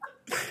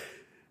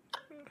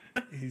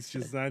 He's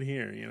just not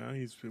here.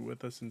 He's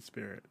with us in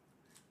spirit.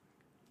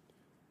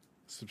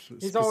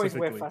 He's always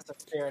with Specifically. us in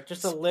spirit,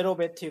 just a little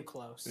bit too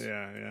close.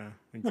 Yeah,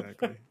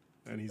 exactly.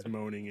 And he's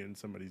moaning in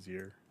somebody's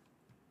ear.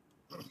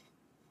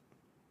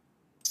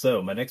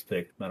 So my next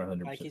pick, not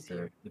 100% Like he's sure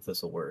here. if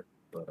this will work,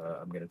 but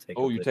I'm gonna take.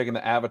 Oh, a you're bit- taking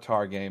the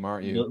Avatar game,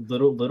 aren't you?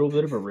 little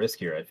bit of a risk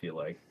here. I feel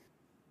like.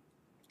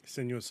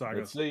 Senua Saga.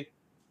 Let's see.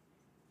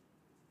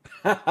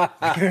 Whoa,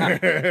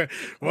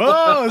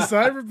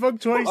 Cyberpunk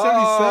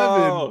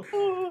 2077.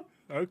 Oh,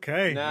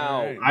 Okay.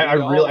 Now, all right. I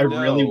We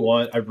really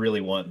all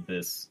know. want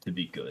this to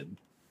be good,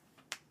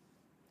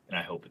 and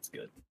I hope it's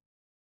good.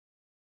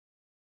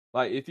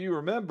 like if you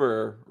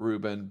remember,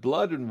 Ruben,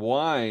 Blood and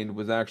Wine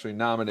was actually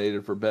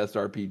nominated for Best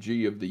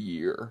RPG of the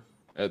Year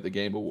at the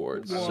Game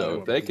Awards. Wow. So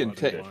if they can Blood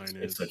take, and Wine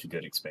It's is- such a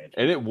good expansion.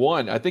 and it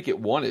won. I think it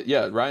won it.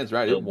 Yeah, Ryan's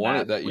right. It Build won it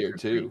Matt that year Witcher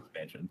 3 too.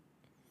 Expansion.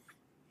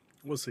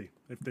 We'll see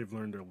if they've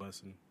learned their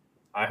lesson.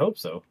 I hope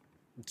so.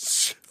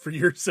 For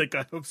your sake,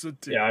 I hope so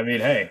too. Yeah, I mean,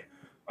 hey,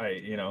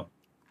 I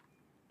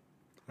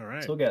All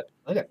right.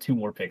 I got two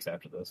more picks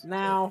after this.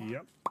 Now,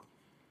 Yep.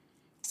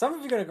 some of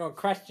you are going to go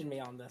question me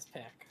on this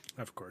pick.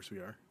 Of course we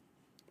are.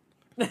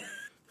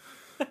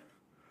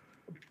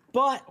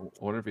 But I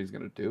wonder if he's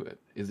going to do it.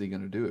 Is he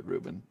going to do it,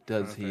 Ruben?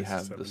 Does he Final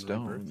have Fantasy the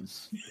VII Rebirth.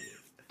 stones?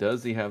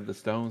 Does he have the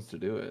stones to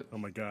do it? Oh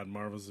my God,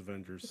 Marvel's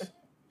Avengers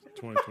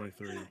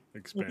 2023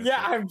 expansion.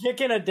 yeah, I'm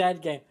picking a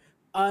dead game.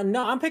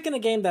 No, I'm picking a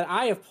game that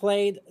I have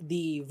played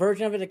the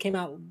version of it that came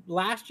out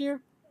last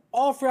year,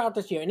 all throughout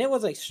this year, and it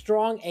was a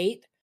strong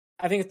 8.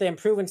 I think if they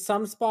improve in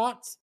some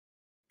spots,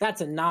 that's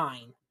a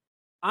 9.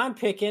 I'm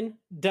picking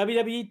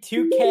WWE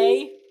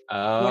 2K.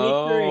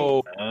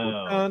 Oh,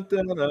 Oh. Dun,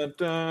 dun, dun,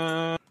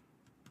 dun.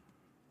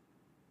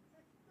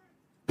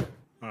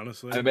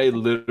 Honestly, I may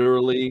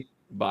literally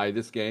buy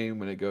this game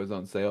when it goes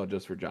on sale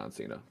just for John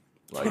Cena.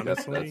 Like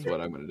that's Honestly? what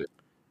I'm going to do.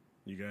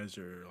 you guys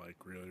are like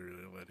really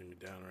letting me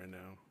down right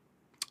now.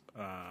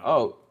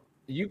 Oh,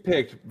 you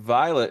picked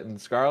Violet and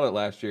Scarlet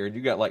last year, and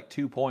you got like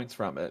 2 points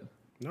from it.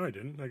 No, I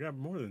didn't. I got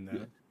more than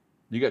that.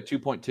 You got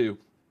 2.2.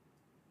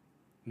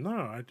 No,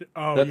 I did.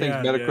 Oh, That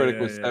yeah, thing's Metacritic yeah,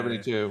 was yeah,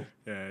 72.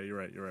 Yeah, you're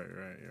right.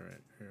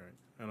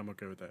 And I'm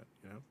okay with that.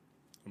 Yeah,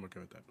 I'm okay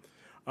with that.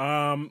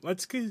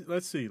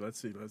 Let's see.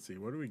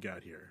 What do we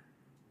got here?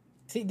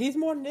 See, these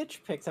more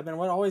niche picks have been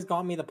what always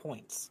got me the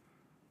points.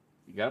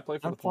 You got to play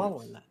for I'm the points.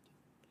 following that.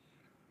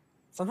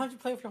 Sometimes you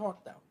play with your heart,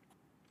 though.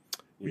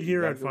 We You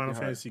here gotta at go with Final your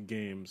heart. Fantasy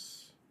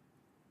Games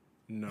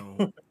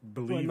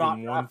believe not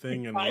in one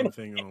thing and one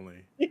thing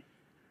only.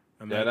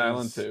 And Dead that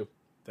Island is- 2.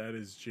 That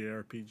is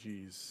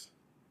JRPGs,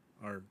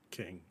 our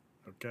king.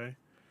 Okay,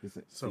 Is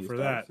it So Sea for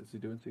Stars? that- Is he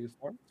doing Sea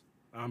Stars?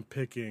 I'm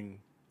picking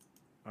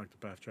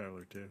Octopath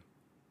Traveler 2.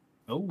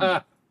 Oh,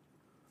 Ah.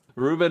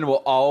 Ruben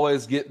will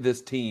always get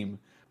this team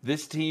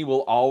this team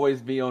will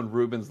always be on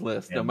Ruben's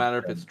list, no And- matter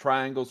if it's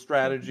triangle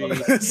strategy,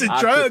 See,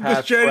 triangle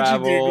Octopath strategy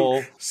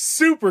Travel, did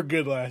super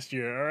good last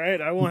year. All right,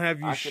 I won't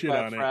have you shit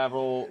Octopath on it.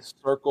 Travel,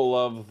 Circle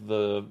of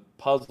the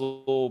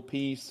Puzzle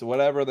Piece,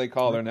 whatever they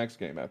call their next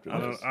game after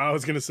this. I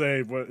was gonna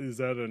say, what is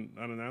that an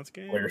unannounced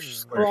game?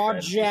 Square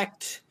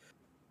Project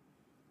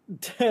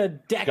Gotham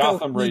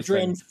Decahedron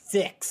Racing.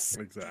 6.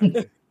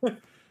 Exactly.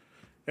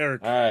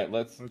 Eric, All right,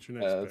 let's what's your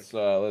next pick?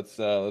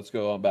 let's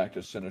go on back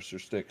to Sinister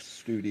Six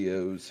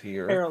Studios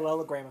here.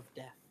 Parallelogram of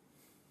death.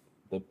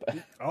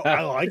 Oh,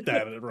 I like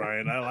that,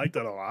 Ryan. I like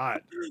that a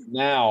lot.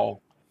 Now,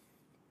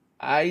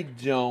 I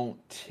don't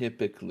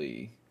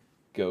typically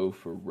go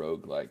for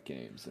roguelike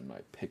games in my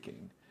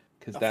picking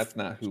because that's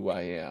not who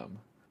I am.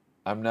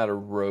 I'm not a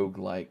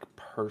roguelike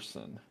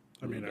person.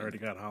 I mean, I already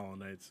got Hollow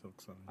Knight, Silk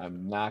Song.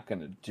 I'm not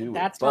going to do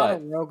That's it. not a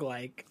But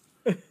roguelike.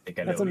 I think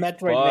I That's a know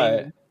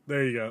Metroidvania.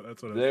 There you go.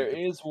 That's what I was there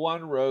thinking. is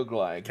one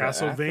roguelike.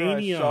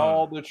 Castlevania. After I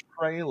saw the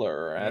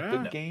trailer at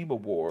Yeah. the Game Dead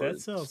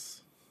Awards.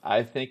 Cells.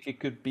 I think it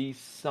could be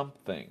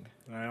something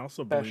I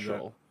also believe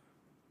special.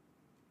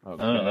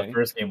 Okay. I don't know. The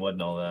first game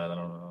wasn't all that. I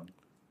don't know.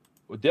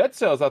 Well, Dead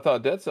Cells, I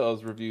thought Dead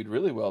Cells reviewed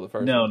really well the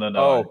first No, one. no, no.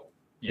 Oh,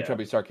 you're Yeah. trying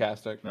to be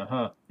sarcastic.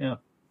 Yeah.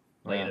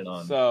 Laying it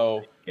on.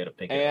 So, Get a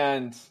pick. It.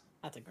 and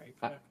That's a great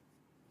pick.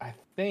 I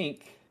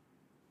think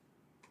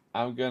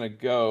I'm going to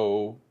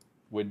go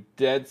with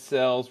Dead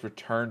Cells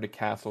Return to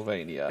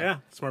Castlevania Yeah,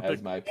 smart as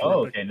pick. my pick.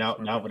 Oh, pick. okay. Not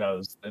Smart what I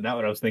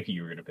was thinking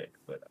you were gonna pick,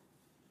 but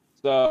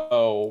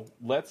So,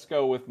 let's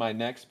go with my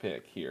next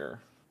pick here.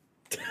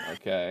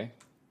 Okay.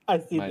 I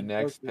see My the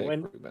next joke you pick,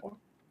 went Ruben.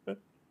 for.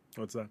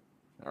 What's that?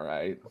 All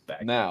right.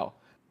 back. Now,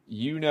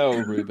 you know,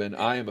 Ruben,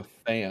 I am a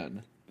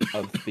fan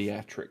of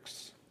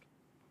theatrics.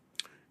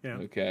 Yeah.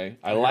 Okay.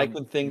 I like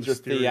when things are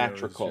Mysterio is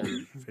theatrical.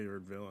 your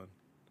favorite villain.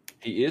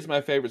 He is my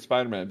favorite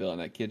Spider-Man villain.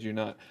 I kid you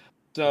not.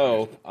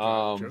 So,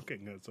 I'm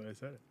joking. That's why I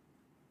said it.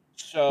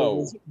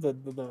 so The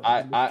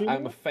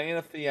I'm a fan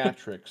of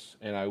theatrics,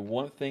 and I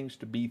want things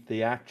to be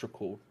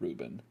theatrical,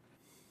 Ruben.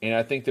 And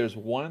I think there's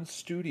one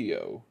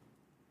studio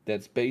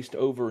that's based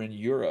over in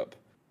Europe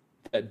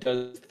that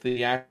does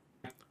theatrical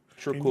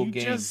Can you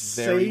games just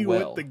very say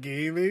well. what the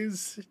game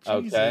is?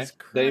 Okay, Jesus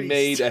Christ. they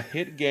made a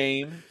hit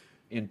game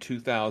in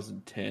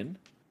 2010.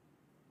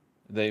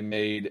 They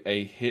made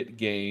a hit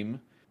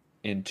game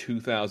in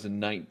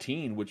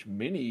 2019, which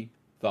many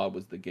thought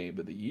was the game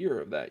of the year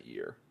of that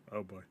year.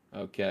 Oh boy,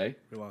 Okay,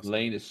 we lost.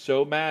 Lane is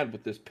so mad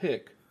with this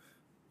pick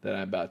that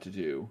I'm about to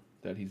do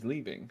that he's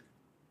leaving.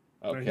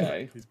 No, he's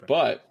Okay, back. He's back.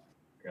 but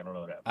I don't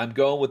know what happened. I'm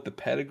going with the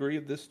pedigree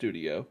of this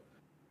studio,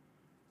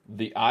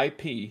 the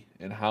IP,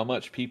 and how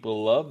much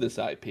people love this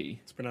IP.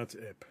 It's pronounced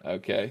IP.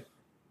 Okay,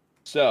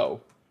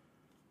 so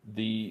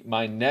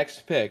my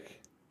next pick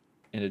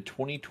in the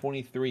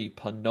 2023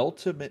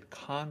 penultimate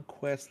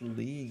Conquest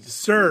League,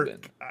 Sir,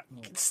 Ruben,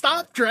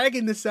 stop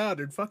dragging this out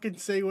and fucking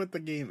say what the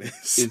game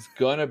is. is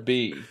gonna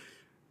be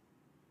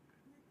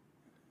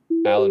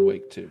Alan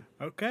Wake 2.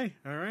 Okay,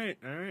 all right.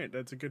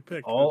 That's a good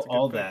pick. All That's a good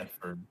all pick. that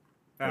for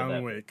Alan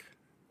that. Wake.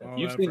 All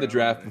You've that seen for the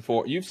draft Alan Wake.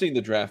 before. You've seen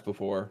the draft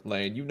before,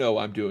 Lane. You know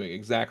I'm doing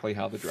exactly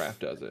how the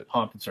draft does it.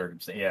 pomp and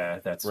circumstance. Yeah,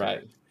 that's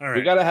Right. All right.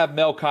 We got to have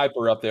Mel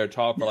Kiper up there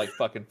talk for like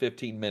fucking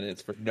 15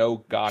 minutes for no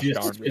gosh darn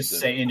Just reason.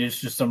 saying, it's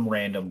just some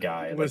random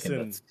guy Listen.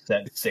 like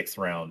in the sixth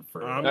round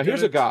for. I'm Now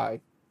here's a gonna-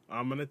 guy.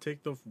 I'm gonna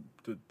take the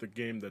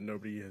game that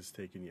nobody has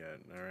taken yet.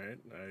 All right.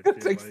 I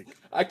feel like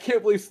I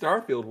can't believe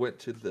Starfield went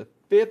to the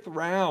 5th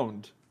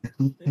round.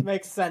 It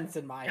makes sense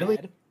in my Really?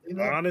 head.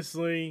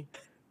 honestly,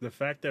 the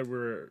fact that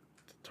we're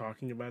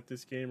talking about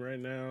this game right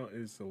now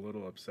is a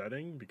little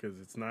upsetting because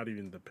it's not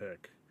even the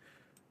pick.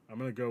 I'm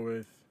gonna go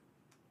with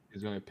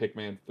He's going to pick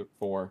man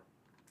 4.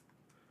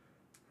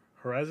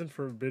 Horizon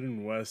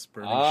Forbidden West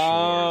Burning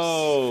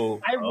Oh,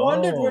 I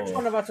wondered which Oh.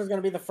 one of us was going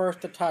to be the first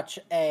to touch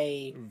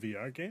a Shores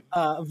VR game.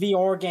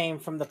 VR game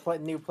from the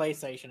new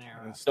PlayStation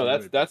era. so too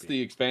late, that's baby.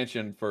 the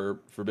expansion for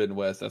Forbidden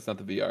West. That's not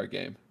the VR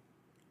game.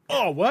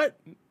 Oh, what?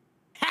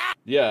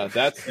 Yeah,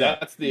 that's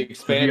the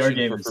expansion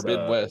game for is,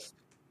 Forbidden West.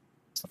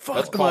 That's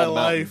Fuck my called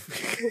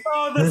life.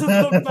 Oh, this is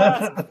the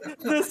best.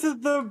 This is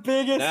the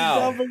biggest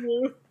Now.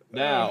 W.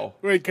 Now,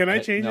 Wait, can I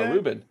change now, that?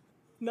 Ruben.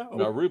 No.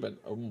 No, Ruben.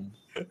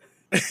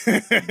 Do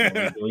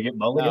we get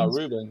Now, mulligans?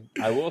 Ruben,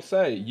 I will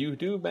say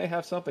you may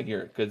have something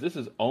here because this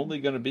is only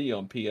going to be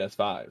on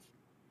PS5.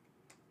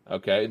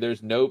 Okay,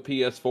 there's no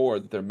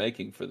PS4 that they're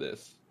making for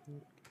this.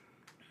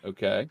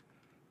 Okay,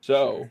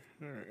 so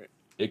All right.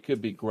 it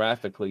could be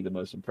graphically the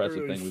most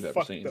impressive thing we've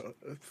ever seen.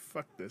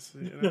 Fuck this.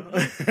 You know?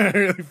 I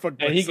really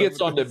fucked And he myself gets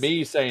with on to this.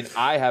 me saying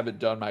I haven't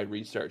done my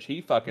research.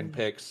 He fucking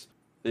picks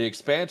the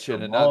expansion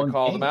The and not to wrong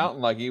call the game.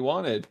 mountain like he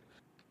wanted.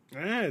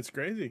 Yeah, it's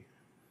crazy.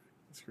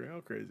 It's real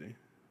crazy.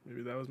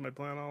 Maybe that was my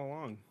plan all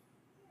along.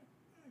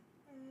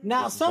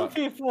 Now, some But-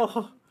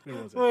 people It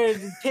wasn't.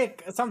 would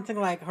pick something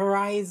like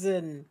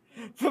Horizon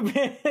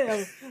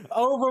Forbidden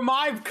over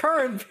my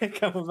current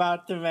pick I'm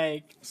about to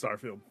make.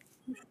 Starfield.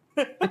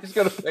 He's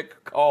gonna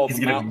pick call the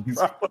He's gonna- mountain.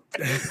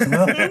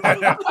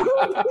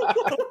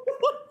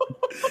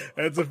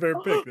 That's a fair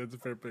pick. That's a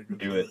fair pick.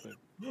 That's a Do fair it. pick.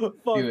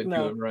 Fuck Do it,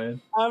 no.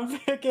 Ryan. I'm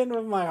picking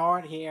with my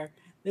heart here.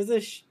 This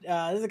is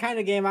the kind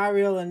of game I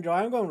really enjoy.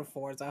 I'm going with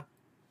Forza.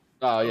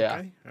 Oh yeah,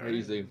 Okay, all right.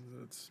 easy,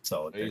 That's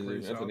Solid pick. easy. pretty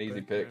That's an solid easy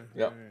pick. pick.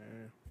 Yeah, Yep.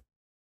 yeah.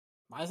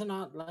 Why is it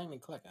not letting me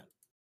click it?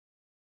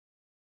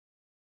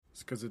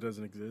 It's because it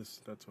doesn't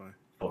exist. That's why.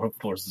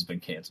 Force has been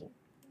canceled.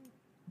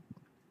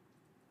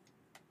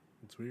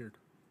 It's weird.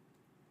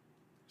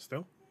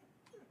 Still?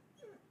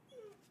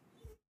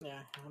 Yeah,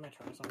 let me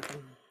try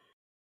something.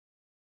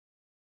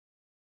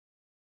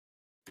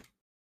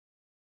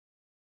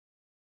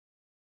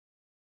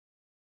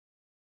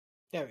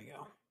 There we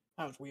go.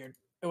 That was weird.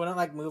 It wouldn't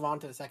like move on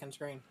to the second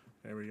screen.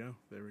 There we go.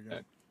 There we go.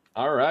 Okay.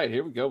 All right,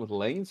 here we go with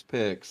Lane's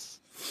picks.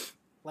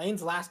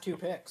 Lane's last 2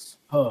 picks.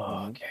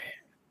 Oh, okay.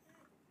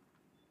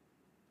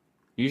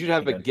 You should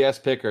have a Okay.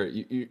 guest picker.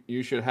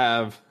 You should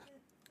have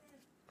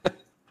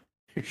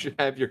you should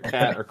have your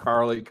cat or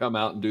Carly come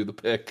out and do the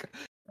pick.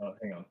 Oh,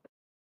 hang on.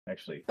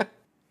 Actually, let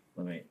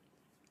me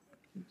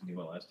do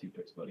my last 2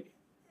 picks, buddy.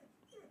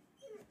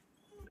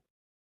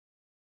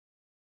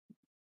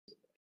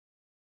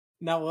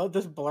 No, we'll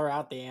just blur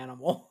out the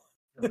animal.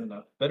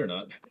 Better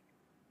not.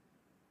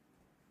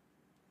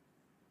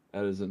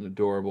 That is an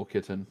adorable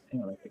kitten.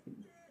 Hang on, I think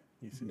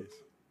Yes, it is.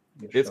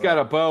 It's got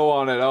a bow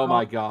on it. Oh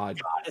my god.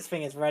 God, this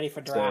thing is ready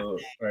for draft. So, all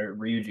right,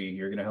 Ryuji,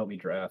 you're gonna help me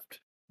draft.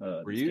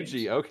 These games.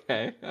 Ryuji,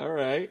 okay, all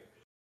right.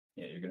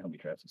 Yeah, you're gonna help me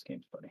draft these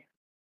games, buddy.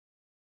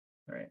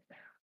 All right.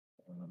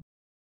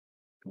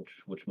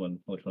 Which one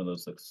of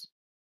those looks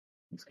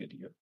good to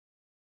you?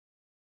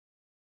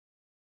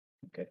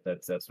 Okay,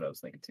 that's what I was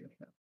thinking too.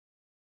 Yeah.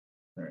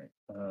 All right.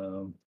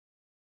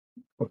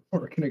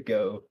 We're gonna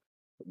go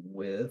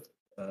with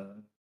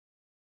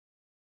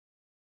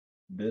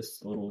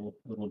this little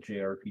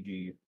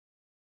JRPG.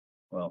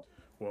 Well,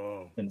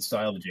 Whoa. in the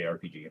style of a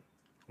JRPG.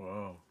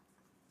 Whoa.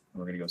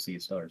 We're gonna go see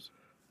its stars.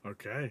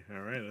 Okay. All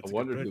right. That's I a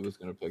wondered good who pick. was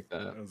going to pick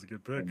that. That was a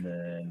good pick. And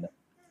then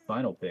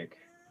final pick,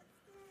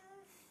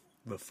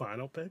 The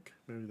final pick?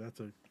 Maybe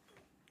that's a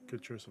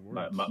good choice of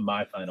words.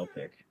 my final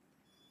pick.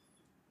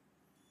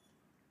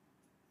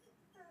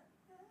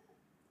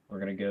 We're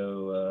gonna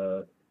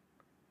go.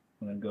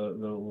 I'm gonna go a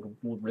little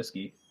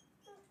risky.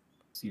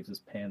 See if this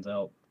pans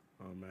out.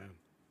 Oh man.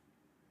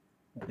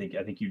 I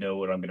think you know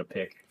what I'm gonna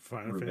pick.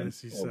 Final Ruben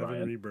Fantasy or VII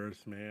Ryan.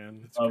 Rebirth,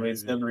 man. It's Oh, crazy.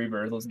 it's Seven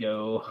Rebirth. Let's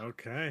go.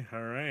 Okay.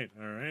 All right.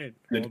 All right.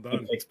 Good, well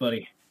done. good picks,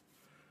 buddy.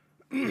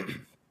 We're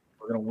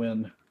gonna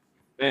win.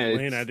 Man,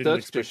 Lane, I it's didn't such a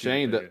expect you to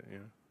shame pick that it,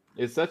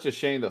 yeah. it's such a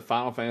shame that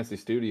Final Fantasy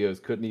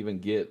Studios couldn't even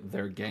get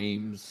their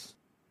games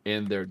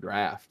in their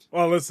draft.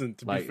 Well, listen.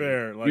 To Like, be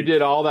fair, like you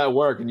did all that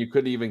work and you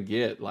couldn't even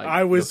get like.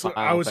 I was the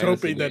Final Fantasy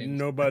hoping that games.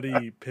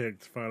 nobody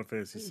picked Final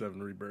Fantasy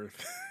VII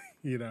Rebirth.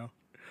 You know.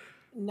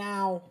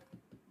 Now,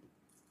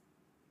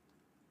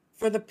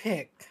 for the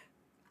pick,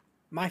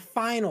 my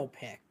final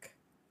pick.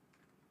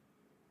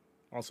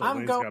 Also, I'm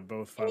Lane's go- got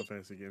both Final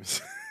Fantasy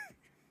games.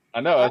 I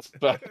know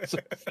that's.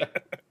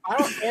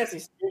 Final Fantasy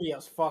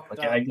Studios fucked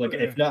Like, up.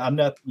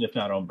 if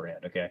not on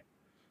brand. Okay.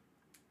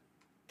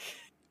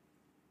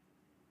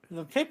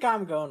 The pick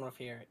I'm going with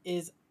here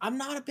is I'm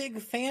not a big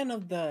fan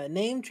of the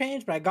name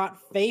change, but I got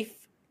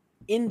faith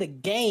in the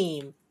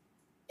game.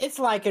 It's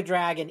Like a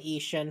Dragon,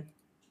 Ishin.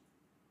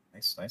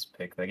 Nice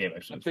pick. That game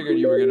actually. I figured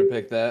you were going to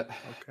pick that.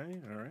 Okay.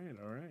 All right.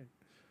 All right.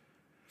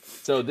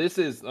 So this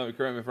is. Correct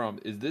me if I'm wrong.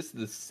 Is this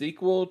the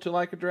sequel to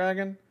Like a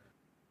Dragon?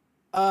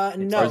 No,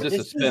 Or is this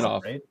a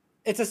spin-off? Right?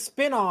 It's a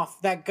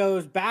spin-off that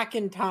goes back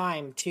in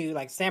time to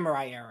like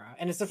samurai era,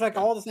 and it's just like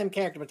all the same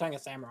character but telling a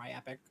samurai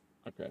epic.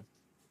 Okay.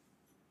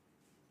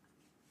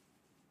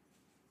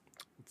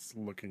 It's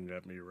looking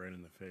at me right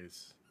in the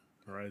face.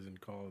 Horizon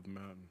Call of the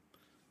Mountain.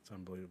 It's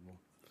unbelievable.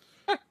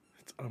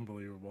 It's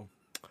unbelievable.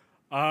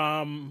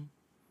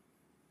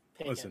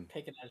 Listen.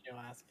 Pick it as your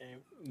last game.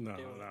 No,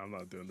 Do it. no, I'm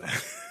not doing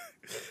that.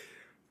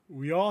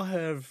 We all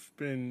have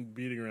been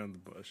beating around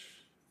the bush,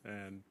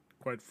 and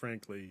quite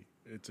frankly,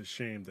 it's a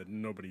shame that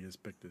nobody has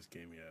picked this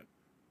game yet.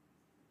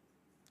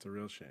 It's a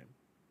real shame.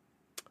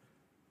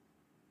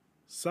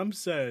 Some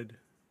said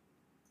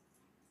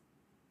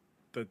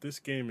that this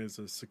game is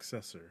a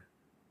successor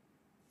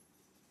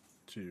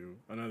to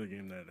another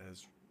game that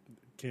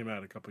came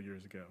out a couple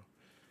years ago.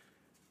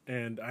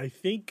 And I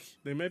think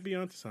they might be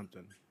onto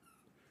something,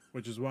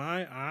 which is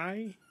why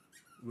I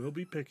will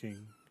be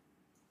picking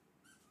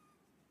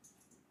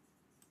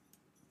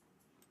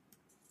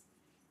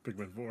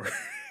Pikmin 4.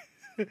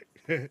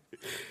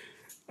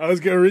 I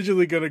was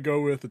originally going to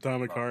go with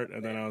Atomic Heart,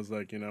 and then I was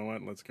like, you know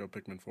what? Let's go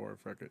Pikmin 4.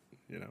 Fuck it.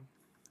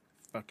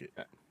 Fuck it.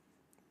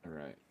 All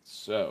right.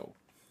 So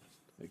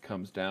it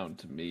comes down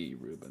to me,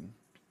 Ruben.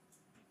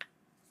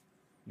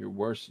 Your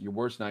worst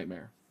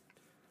nightmare.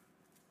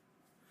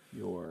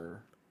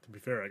 Your To be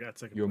fair, I got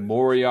second your place.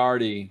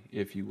 Moriarty,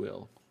 if you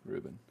will,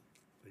 Ruben.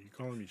 Are you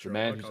calling me The Sherlock?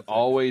 man I'll who's take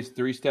always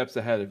 3 steps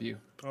ahead of you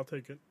it. I'll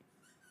take it.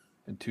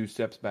 and 2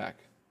 steps back,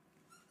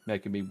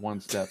 making me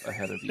 1 step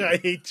ahead of you I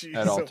hate you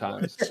at all so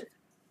times. much.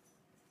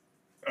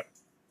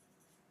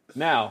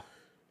 Now,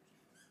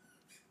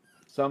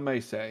 some may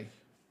say,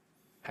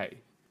 hey,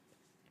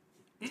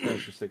 it's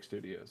Sinister Six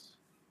Studios.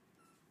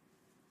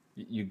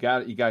 you got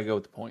to go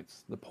with the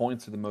points. The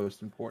points are the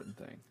most important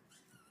thing.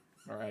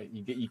 All right,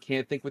 you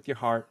can't think with your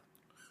heart.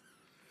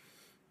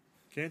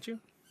 Can't you?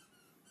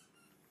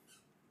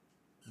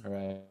 All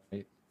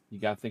right, you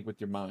got to think with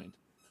your mind.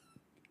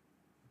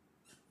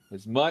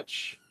 As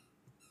much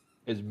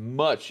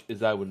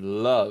as I would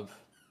love,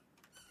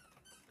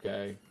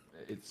 okay,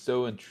 it's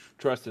so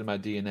entrusted in my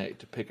DNA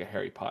to pick a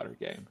Harry Potter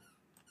game.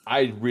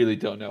 I really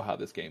don't know how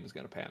this game is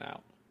going to pan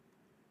out.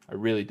 I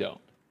really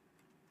don't.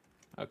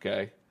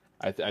 Okay,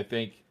 I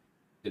think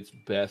it's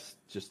best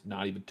just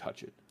not even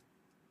touch it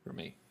for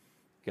me.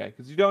 Okay,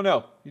 because you don't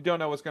know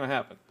what's going to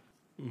happen.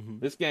 Mm-hmm.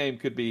 This game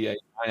could be a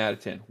 9 out of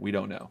 10. We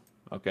don't know.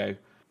 Okay,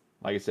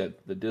 like I said,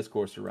 the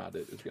discourse around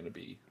it is going to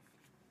be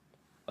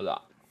a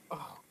lot.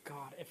 Oh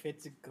God, if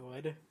it's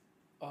good,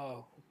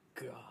 oh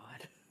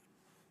God.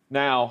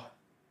 Now,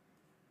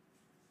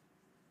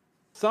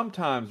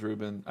 sometimes,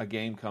 Ruben, a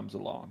game comes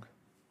along.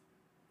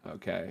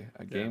 Okay,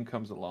 a game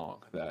comes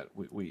along that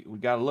we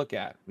got to look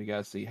at. We got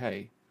to see,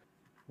 hey,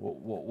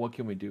 what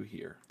can we do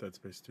here? Dead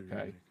Space 2. Okay.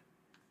 Remake.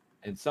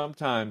 And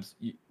sometimes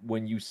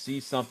when you see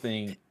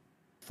something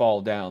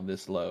fall down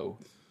this low,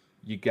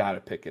 you got to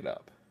pick it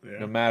up. Yeah.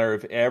 No matter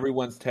if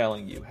everyone's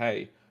telling you,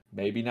 hey,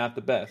 maybe not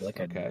the best, Like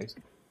I okay?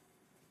 know.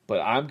 But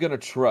I'm going to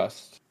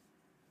trust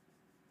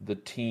the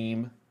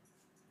team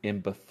in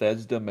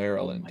Bethesda,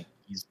 Maryland. Oh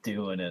he's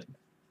doing it.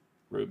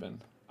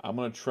 Ruben. I'm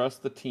going to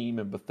trust the team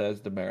in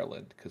Bethesda,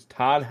 Maryland, because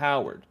Todd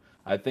Howard,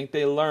 I think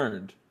they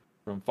learned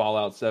from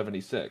Fallout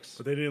 76.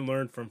 But they didn't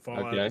learn from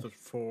Fallout Okay.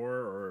 4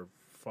 or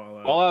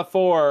Fallout. Fallout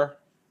 4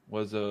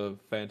 was a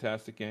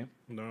fantastic game.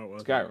 No, it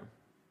wasn't. Skyrim,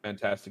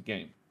 fantastic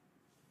game,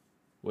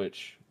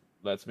 which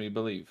lets me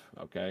believe.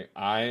 Okay,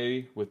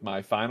 I with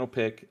my final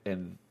pick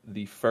in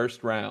the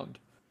first round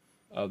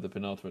of the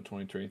penultimate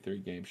 2023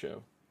 game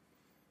show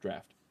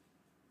draft.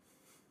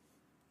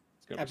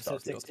 It's gonna be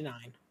Episode Starfield.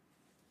 69.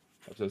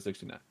 Episode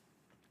 69.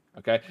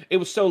 Okay, it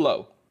was so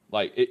low.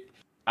 Like it,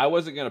 I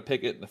wasn't gonna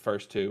pick it in the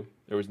first two.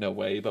 There was no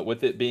way. But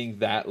with it being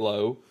that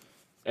low,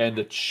 and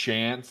the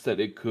chance that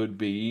it could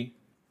be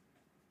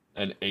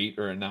an 8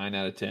 or a 9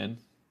 out of 10.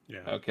 Yeah.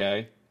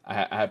 Okay, I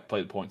have to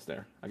play the points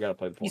there. I got to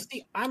play the You points.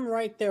 see, I'm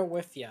right there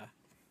with you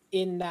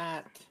in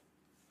that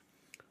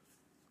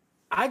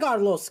I got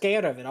a little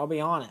scared of it, I'll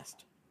be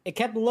honest. It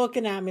kept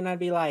looking at me and I'd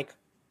be like,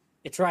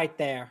 it's right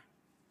there.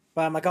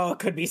 But I'm like, oh, it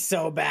could be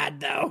so bad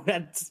though.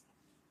 That's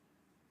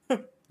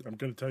I'm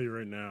going to tell you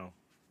right now.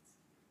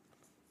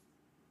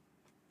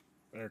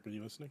 Eric, are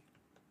you listening?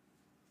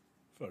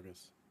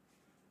 Focus.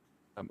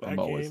 I'm that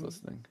always game-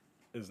 listening.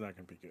 It's not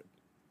going to be good.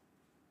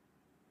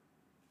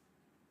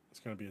 It's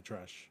going to be a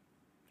trash.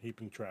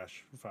 Heaping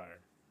trash fire.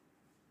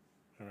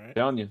 All right?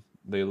 Telling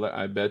you,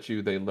 I bet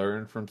you they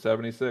learned from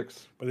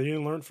 76. But they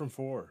didn't learn from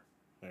 4,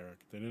 Eric.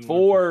 They didn't learn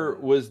 4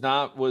 from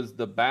was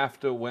the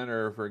BAFTA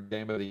winner for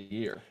Game of the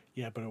Year.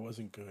 Yeah, but it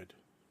wasn't good.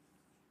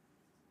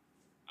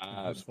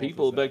 Whose fault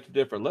People is that? beg to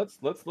differ. Let's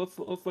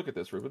look at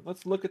this, Ruben.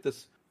 Let's look at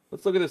this.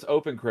 Let's look at this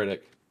Open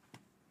Critic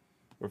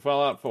for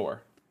Fallout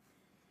 4.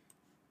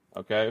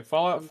 Okay,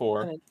 Fallout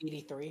 4.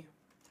 83.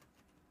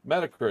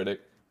 Metacritic.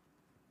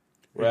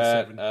 We're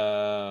at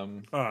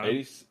 87.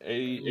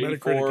 84,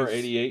 Metacritic is-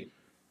 88.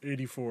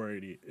 84,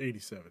 80,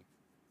 87.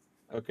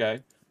 Okay.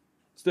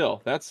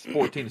 Still, that's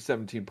 14 to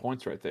 17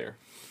 points right there.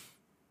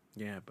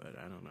 Yeah, but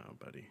I don't know,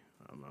 buddy.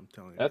 I'm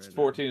telling you. That's right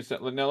 14 to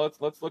 7. Now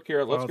let's look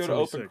here. Let's Fallout go to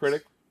Open 76.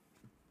 Critic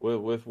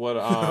with what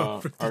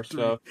our 53.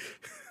 stuff.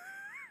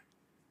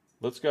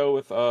 Let's go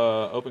with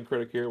Open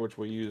Critic here, which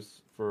we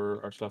use for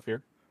our stuff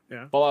here.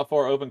 Yeah. Fallout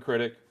 4 Open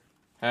Critic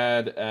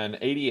had an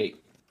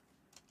 88.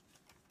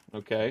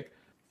 Okay.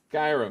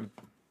 Skyrim.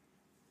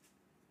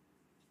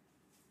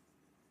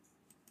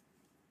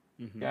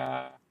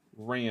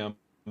 Skyrim.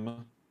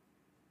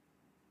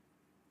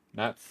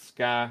 Not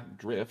Sky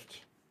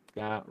Drift.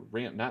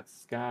 Skyrim, not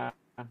Sky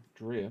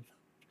Drift.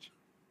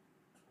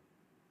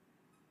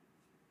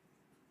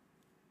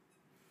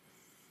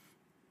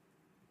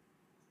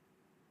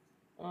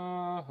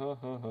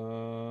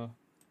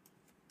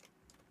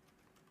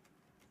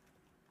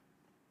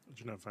 Did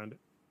you not find it?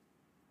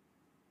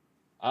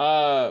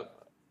 Uh,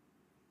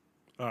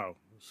 Oh,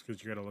 it's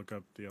because you got to look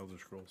up the Elder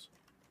Scrolls.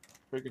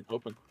 freaking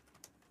Open.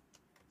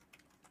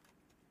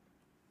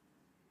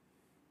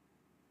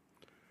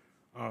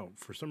 Oh,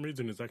 for some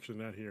reason, it's actually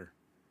not here.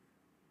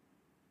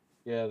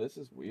 Yeah, this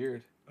is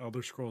weird.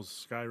 Elder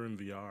Scrolls Skyrim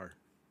VR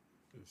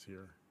is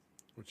here,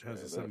 which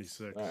has a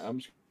 76. All right, I'm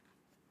just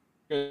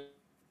gonna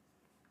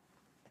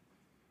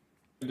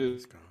do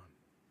It's gone.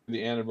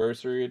 the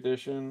anniversary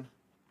edition.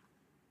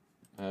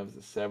 That was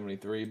the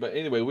 73. But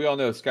anyway, we all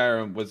know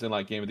Skyrim was in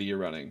like Game of the Year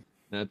running.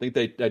 And I think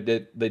they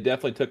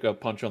definitely took a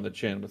punch on the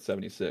chin with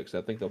 76.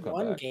 I think they'll come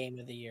One back. game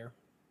of the year.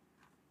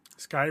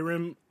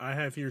 Skyrim, I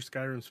have here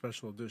Skyrim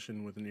Special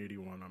Edition with an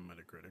 81 on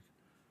Metacritic.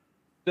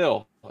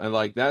 Still, and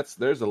like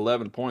there's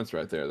 11 points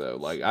right there though.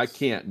 Like I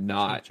can't Come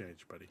not.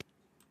 change, buddy.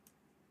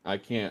 I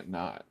can't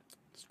not.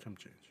 It's come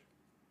change.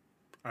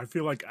 I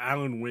feel like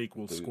Alan Wake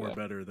will Do score that.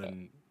 better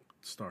than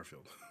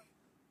Starfield.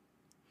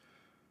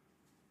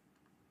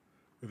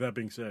 With that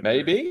being said,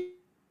 Eric, Maybe.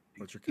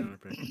 what's your counter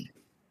pick?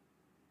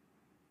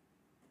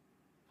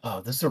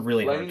 Oh, this is a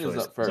really hard Lane choice. is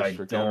up 'cause first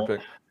for counter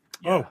pick.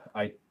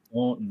 I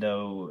don't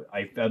know.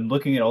 I'm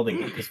looking at all the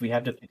games because we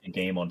have to pick a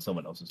game on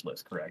someone else's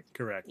list, correct?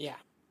 Correct. Yeah.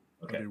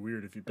 Okay. It'd be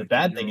weird if you. The picked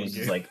bad your thing own is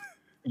game. like,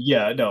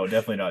 yeah, no,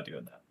 definitely not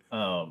doing that.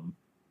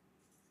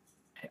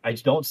 I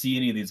don't see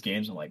any of these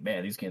games. I'm like,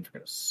 man, these games are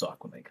gonna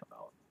suck when they come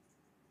out.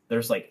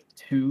 There's like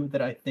two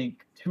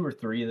or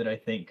three that I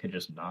think could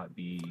just not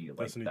be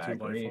like Destiny that 2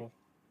 great. Lightfall.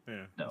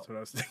 Yeah, No. that's what I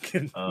was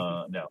thinking.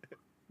 No,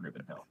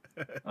 Ruben,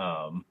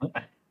 no.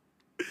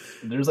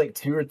 There's like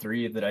two or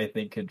three that I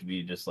think could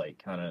be just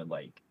like kind of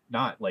like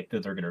not like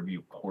that they're gonna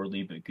review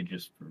poorly, but could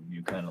just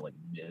review kind of like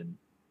mid.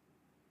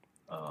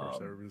 Of course,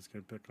 everybody's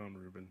gonna pick on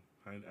Ruben.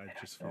 I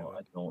just feel I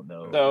it. don't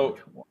know. So-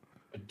 which one.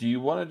 Do you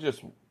want to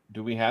just?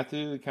 Do we have to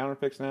do the counter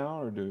picks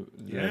now, or does it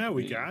have Yeah, to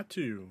we be- got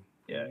to.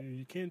 Yeah.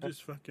 You can't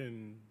just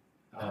fucking.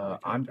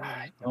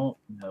 I don't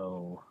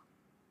know.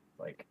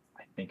 Like,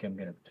 I think I'm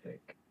gonna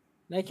pick.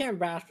 They can't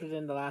bastard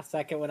in the last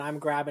second when I'm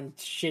grabbing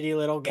shitty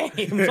little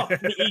games off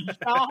the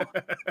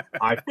eShop.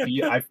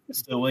 I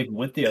still like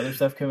with the other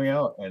stuff coming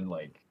out, and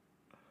like,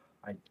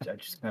 I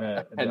just kind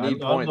of I need don't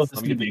know if points. this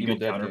Let me would get be a the good Evil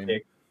Dead counter game.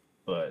 pick,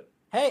 but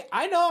Hey,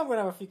 I know I'm gonna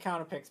have a few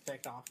counter picks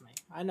picked off me.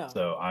 I know.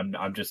 so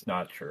I'm just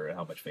not sure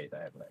how much faith I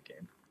have in that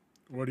game.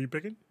 What are you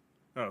picking?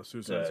 Oh,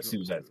 Suicide Squad.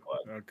 Suicide Squad.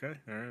 Okay,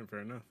 all right,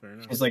 fair enough.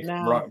 Because like,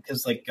 No.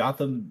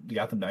 Gotham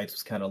Knights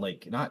was kind of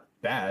like not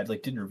bad,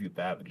 like didn't review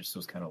bad, but just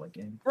was kind of like.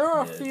 There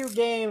are a mid. few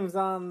games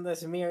on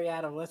this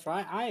myriad of list,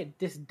 right? I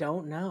just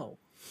don't know.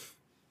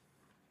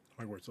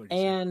 Hogwarts Legacy.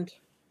 And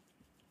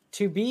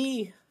to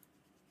be,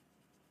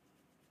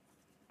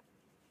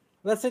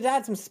 let's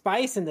add some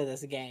spice into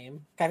this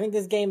game. I think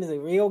this game is a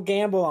real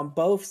gamble on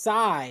both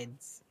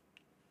sides.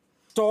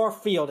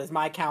 Starfield is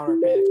my counter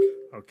pick.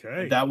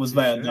 Okay, That was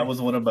touche.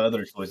 one of my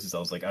other choices. I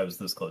was like, I was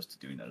this close to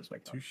doing that as my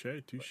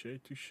counter.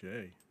 Touche.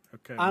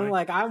 Okay, I'm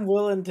Mike. I'm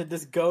willing to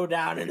just go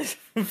down in this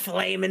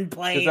flaming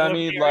plane. Because I of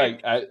mean, fury.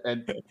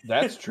 and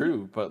that's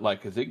true, but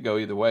like, because it can go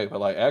either way. But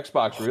like,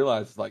 Xbox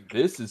realizes like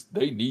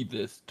they need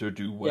this to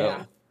do well.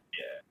 Yeah.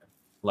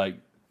 Like,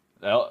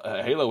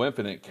 Halo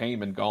Infinite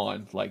came and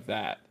gone like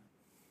that.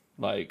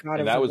 Like, God, it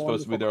and was that a was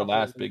supposed to be their wonderful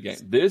last couple big game.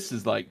 of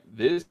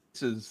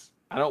This is.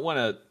 I don't want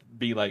to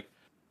be like.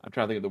 I'm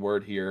trying to think of the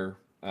word here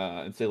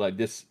and say like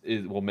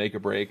will make or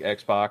break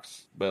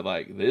Xbox, but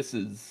like this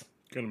is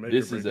Gonna make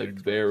this or is break a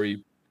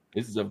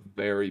Xbox.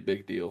 very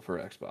big deal for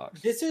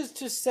Xbox. This is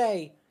to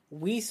say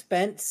we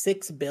spent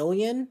 $6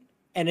 billion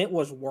and it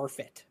was worth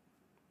it.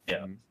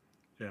 Yeah,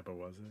 Yeah, but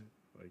was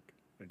it? Like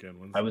again,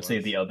 when's I would say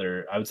last-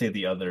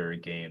 the other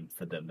game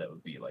for them that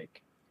would be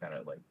like kind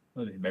of like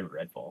maybe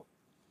Redfall.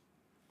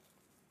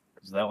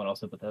 Is that one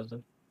also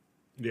Bethesda?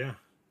 Yeah,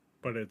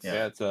 but it's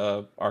Yeah, it's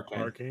Arcane.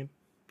 Arcane.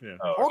 Yeah,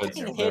 Oh, Arcane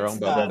It's their hits own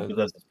the Bethesda.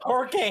 Bethesda's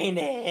Arcane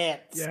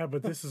hits. yeah,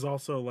 but this is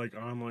also like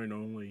online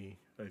only.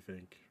 I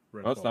think.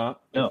 No, it's Redfall.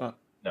 not. No. It's not.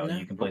 No, No.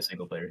 you can play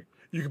single player.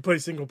 You can play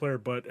single player,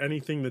 but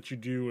anything that you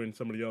do in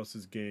somebody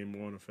else's game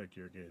won't affect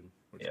your game.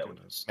 Which Yeah, kinda-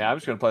 which is Yeah, I'm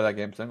just gonna play that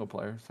game single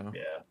player. So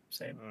yeah,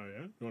 same. Oh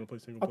yeah, you want to play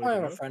single I'll player? probably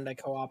have a together? friend I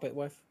co-op it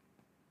with.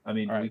 I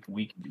mean, All right.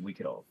 we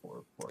could all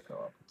four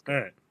co-op. All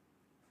right.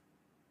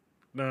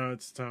 Now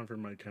it's time for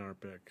my counter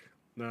pick.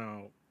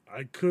 Now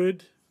I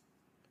could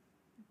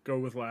go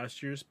with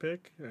last year's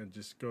pick and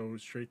just go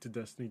straight to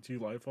Destiny 2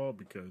 Lightfall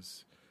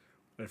because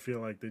I feel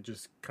like they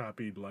just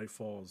copied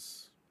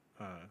Lightfall's.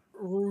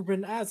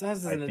 Ruben, as an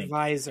think-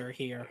 advisor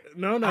here,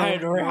 No,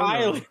 I'd no.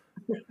 highly-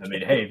 I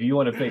mean, hey, if you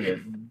want to pick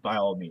it, by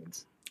all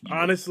means. You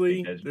Honestly,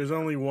 pick it. there's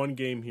only one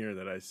game here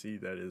that I see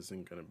that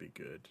isn't going to be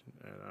good,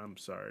 and I'm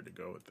sorry to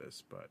go with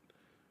this, but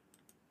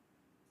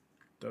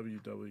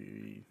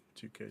WWE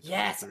 2K23.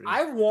 Yes,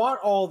 I want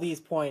all these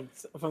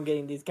points from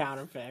getting these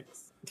counter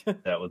picks.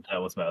 that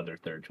was my other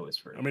third choice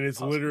for. I mean, it's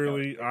possible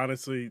literally,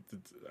 honestly,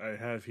 I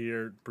have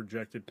here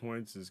projected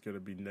points is going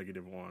to be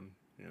 -1.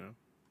 You know,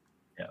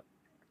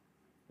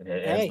 it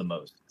has Hey. the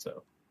most.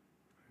 So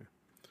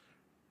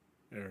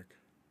Eric,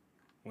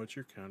 what's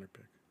your counter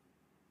pick?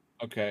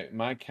 okay,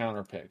 my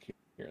counter pick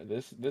here.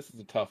 This is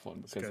a tough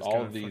one This because guy's all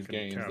gonna of these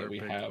fucking games that we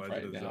counterpick have Legend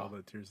right of now.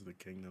 Zelda, Tears of the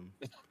Kingdom.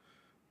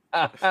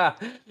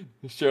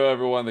 Show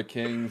everyone the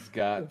king's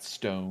got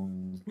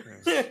stones.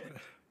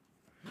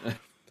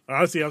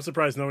 Honestly, I'm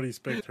surprised nobody's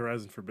picked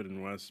Horizon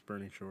Forbidden West,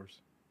 Burning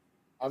Shores.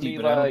 I See,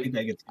 mean, but I don't like, think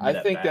that gets I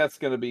that think bad. that's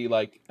going to be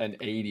like an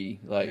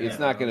 80. Like, Yeah, it's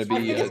not going to I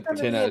be think a it's gonna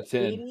 10 be out an of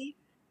 10. 80,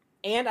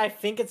 and I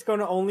think it's going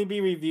to only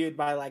be reviewed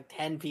by like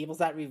 10 people.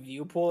 So that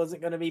review pool isn't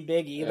going to be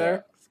big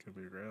either. It's going to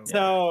be real.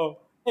 So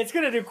it's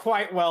going to do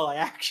quite well, I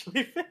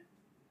actually think.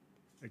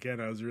 Again,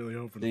 I was really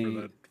hoping See,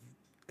 for that.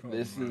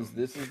 This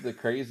is the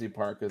crazy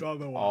part because God,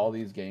 no, wow. all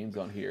these games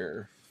on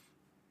here.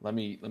 Let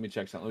me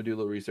check something. Let me do a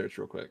little research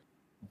real quick.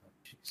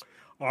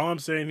 All I'm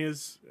saying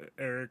is,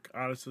 Eric,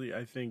 honestly,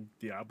 I think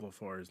Diablo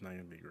 4 is not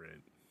going to be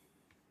great.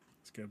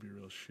 It's going to be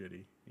real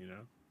shitty, you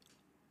know?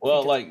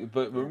 Well, like,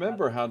 but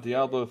remember how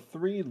Diablo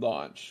 3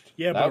 launched?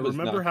 Yeah, That but was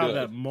remember not how good.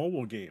 that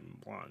mobile game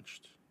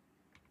launched?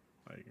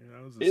 Like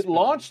that was It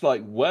launched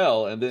like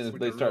well, and then It's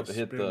like they a start real to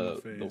hit spin in the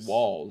the face.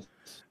 walls.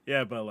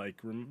 Yeah, but like,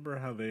 remember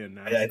how they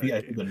announced I that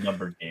think game? the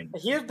number game.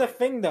 Here's the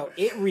thing, though.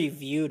 It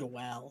reviewed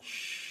well.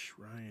 Shh,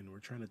 Ryan, we're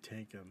trying to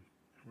take him.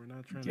 We're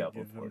not trying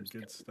Diablo to give 4 him is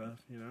good Diablo.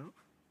 stuff, you know?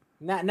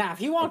 Now, if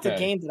he wants a Okay.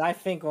 game that I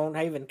think won't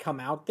even come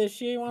out this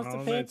year, he wants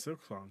Hollow to Knight pick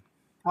Silk Song.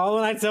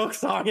 Hollow Knight Silk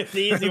Song is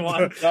the easy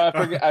one. No,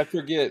 I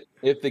forget.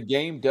 If the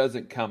game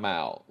doesn't come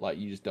out, like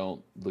you just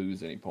don't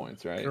lose any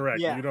points, right? Correct.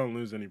 Yeah. You don't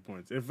lose any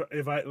points.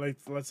 If I like,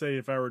 let's say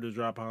if I were to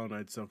drop Hollow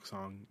Knight Silk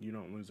Song, you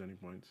don't lose any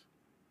points.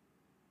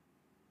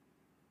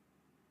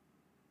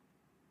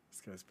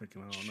 This guy's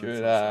picking Hollow Knight Silk Should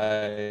Song.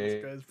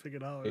 This I? guy's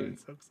picking Hollow Knight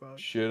Silk Song.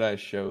 Should I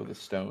show the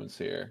stones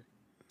here?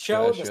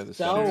 Show Should I the show the Should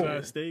stone.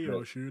 I stay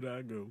or should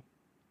I go?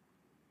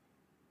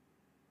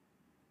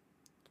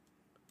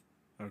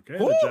 Okay,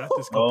 the draft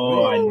is complete.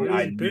 Oh, What is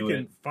I he knew picking?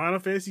 it. Final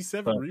Fantasy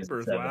VII Final Fantasy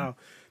Rebirth. VII. Wow,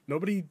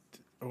 nobody.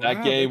 That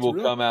wow, game that's will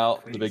real come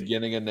out crazy. the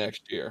beginning of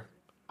next year.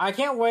 I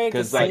can't wait to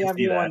 'Cause see I can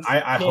see that. everyone's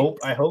I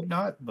picks. hope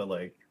not, but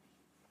like,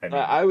 I mean,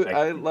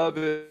 I love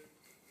it.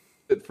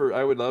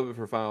 I would love it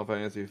for Final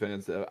Fantasy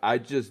fans. I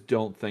just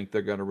don't think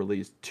they're going to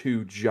release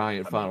two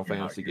giant I mean, Final you're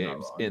not- Fantasy you're not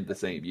games wrong. in the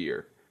same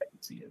year. I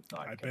can see it. No,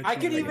 I can't. bet I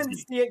could you- even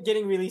see it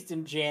getting released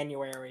in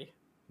January.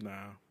 No,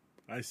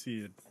 I see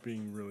it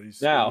being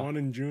released. Now- one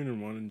in June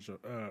and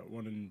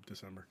one in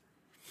December.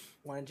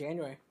 One in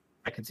January.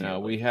 I can see Now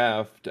it. we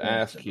have to Yeah,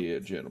 ask so- here,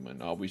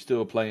 gentlemen, are we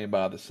still playing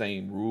by the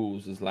same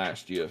rules as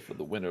last year for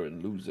the winner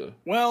and loser?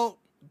 Well,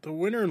 the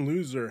winner and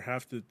loser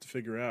have to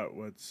figure out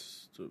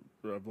what's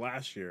of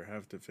last year.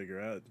 Have to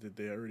figure out. Did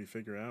they already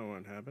figure out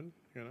what happened?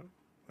 You know,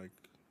 like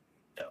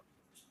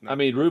I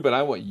mean, Ruben,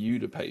 I want you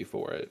to pay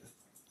for it.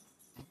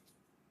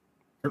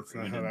 that's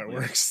not how that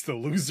works. The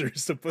loser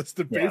is supposed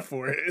to pay Yeah.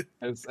 for it.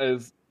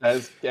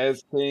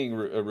 As King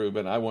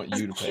Ruben, I want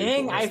you to pay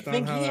King, for I it. That's not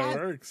think how he that has-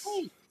 works.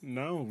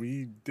 No,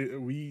 we did.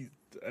 We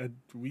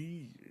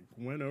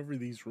went over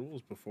these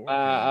rules before.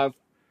 I'll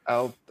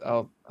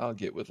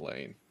get with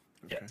Lane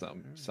Yeah.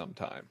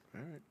 sometime.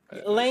 All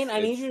right. Lane, I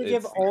need you to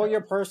give It's- all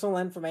your personal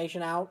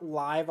information out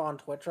live on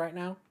Twitch right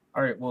now.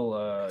 All right,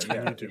 well,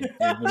 yeah, YouTube.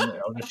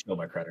 I'll just show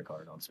my credit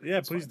card on screen. Yeah,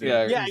 It's please fine. do.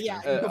 Yeah, Yeah, Please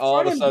yeah. do.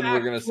 all of a Front and sudden, we're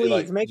back, gonna see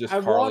like please, just I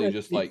Carly wanna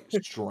just see- like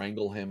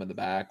strangle him in the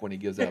back when he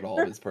gives out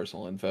all his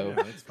personal info. Yeah,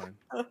 that's fine.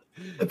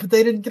 But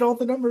they didn't get all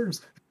the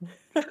numbers.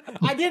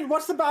 I did.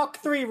 What's the Balk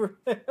 3?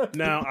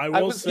 Now I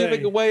I will was say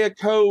giving away a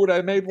code. I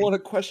made one a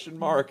question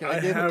mark, and I, I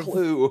gave have- a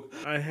clue.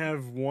 I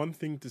have one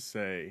thing to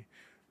say.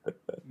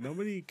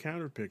 Nobody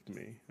counterpicked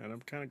me, and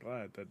I'm kind of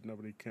glad that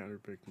nobody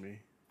counterpicked me.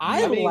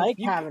 I I mean, like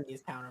you- having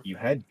these counter. You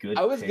had good.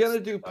 I was picks,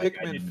 gonna do like,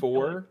 I Pikmin didn't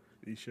 4.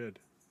 You should.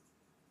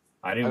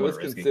 I didn't. I wanna was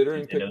risk it,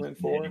 considering because Pikmin Nintendo's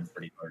 4. hitting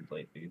pretty hard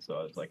lately, so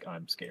I was like,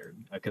 I'm scared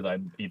because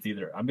it's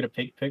either I'm gonna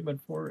pick Pikmin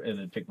 4 and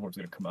then Pikmin 4 is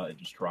gonna come out and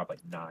just drop like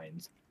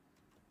 9s.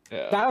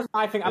 Yeah. That was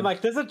my thing. I'm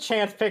like, there's a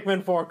chance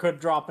Pikmin 4 could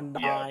drop a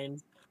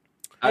 9.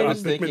 I Uh, was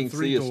Pikmin thinking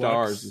 3 Sea of Deluxe.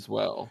 Stars as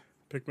well.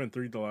 Pikmin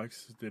 3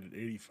 Deluxe did an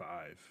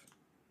 85.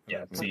 Yeah.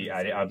 Uh, See,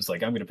 Pikmin I was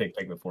like, I'm gonna pick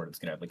Pikmin 4 and it's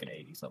gonna have like an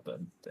 80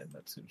 something, and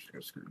that's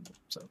just screwed.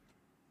 So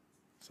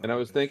And I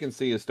was thinking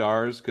Sea of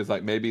Stars because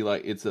like maybe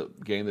like it's a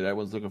game that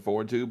everyone's looking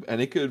forward to,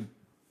 and it could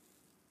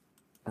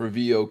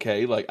review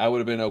okay. Like I would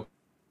have been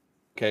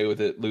okay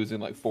with it losing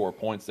like 4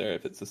 points there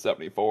if it's a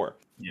 74.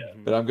 yeah,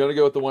 But I'm gonna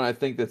go with the one I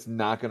think that's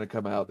not gonna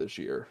come out this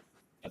year.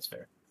 that's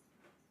fair.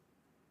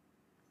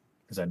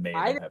 Because I may.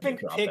 I end up having think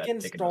to drop that, picking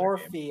pick another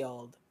game.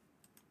 Storefield.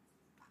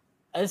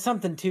 There's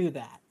something to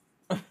that.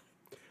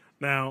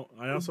 Now,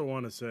 I also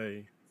want to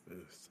say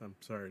this. I'm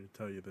sorry to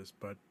tell you this,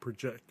 but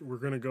we're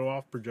going to go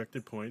off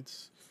projected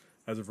points.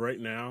 As of right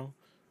now,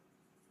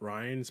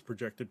 Ryan's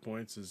projected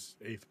points is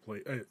eighth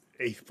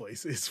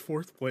place is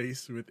fourth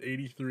place with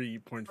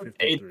 83.53.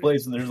 8th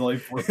place, and there's only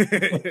 4.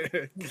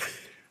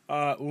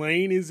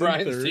 Lane is in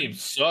Brian's third. team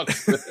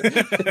sucks.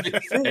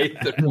 It's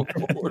 8th and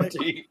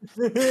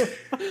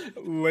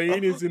 14th.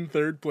 Lane is in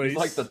third place It's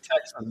like the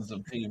Texans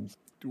of teams.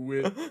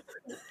 with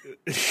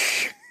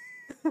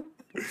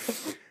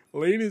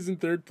Lane is in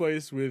third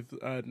place with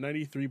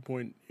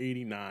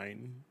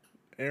 93.89.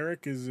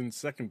 Eric is in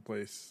second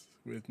place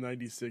with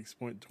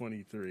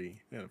 96.23.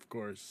 And of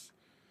course,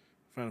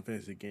 Final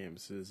Fantasy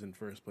Games is in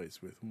first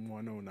place with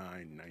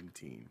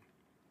 109.19.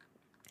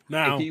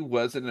 Now, If he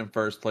wasn't in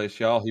first place,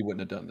 y'all, he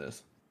wouldn't have done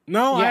this.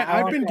 no, Yeah, I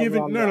I've like been that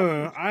given wrong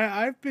no.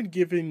 I've been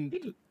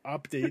given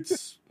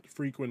updates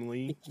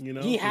frequently. You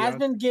know, He has throughout-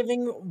 been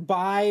giving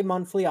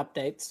bi-monthly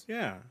updates.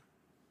 Yeah.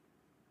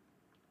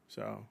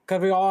 So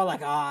Because we all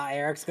like,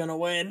 Eric's going to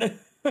win.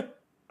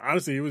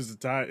 honestly, it was a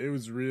tie. It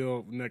was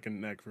real neck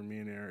and neck for me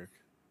and Eric.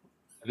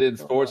 And then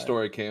Sports God.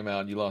 Story came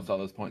out, and you lost all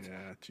those points.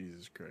 Yeah,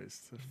 Jesus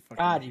Christ. I fucking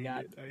God, you hate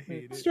got it. I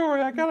hate it. Story,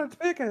 I got a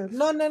ticket.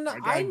 No. I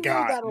I knew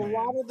got, that a man.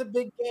 lot of the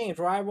big games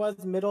where I was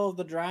middle of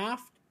the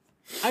draft,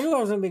 I knew I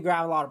was going to be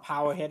grabbing a lot of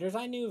power hitters.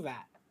 I knew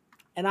that.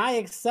 And I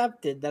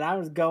accepted that I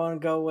was going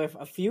to go with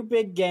a few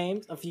big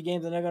games, a few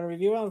games that they're going to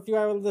review, and a few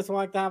I would just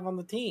like to have on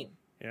the team.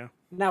 Yeah.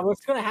 Now,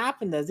 what's going to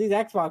happen is these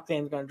Xbox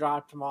games are going to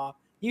drop tomorrow.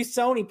 You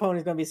Sony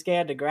ponies going to be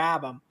scared to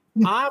grab them.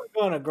 I'm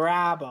going to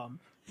grab them.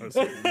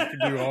 Listen, you can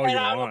do all you And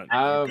I will want.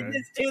 Um, Okay.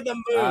 It's to the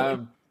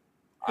moon.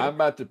 I'm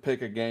about to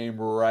pick a game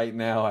right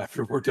now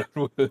after we're done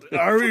with it.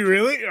 Are we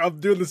really? I'm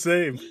doing the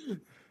same.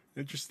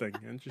 Interesting.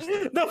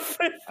 The fifth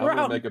I'm gonna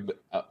round. make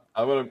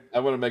I want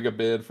to make a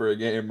bid for a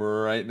game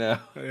right now.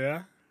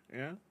 Yeah.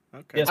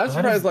 Okay. Yes, I'm but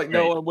how surprised does- like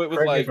no right, one went with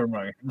correct me like if I'm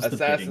wrong, how does the bidding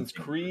Assassin's thing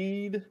work?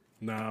 Creed.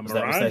 Nah, 'Cause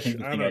that was, I Mirage. think,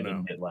 the I thing I don't didn't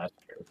know. get last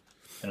year.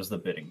 How does the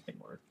bidding thing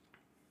work?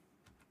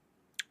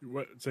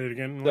 What? Say it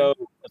again. So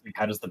Like,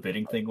 how does the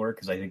bidding thing work?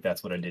 Because I think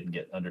that's what I didn't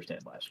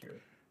understand last year.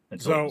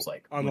 Until So, it was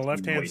like on the way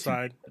left-hand too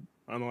side- good.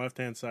 On the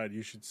left-hand side,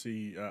 you should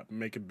see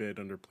make a bid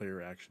under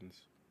player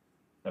actions.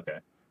 Okay.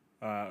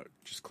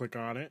 Just click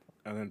on it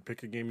and then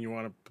pick a game you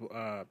want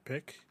to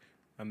pick,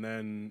 and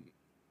then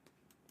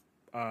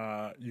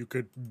you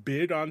could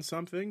bid on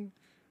something.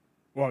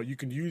 Well, you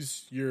could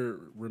use your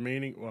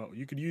remaining. Well,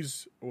 you could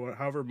use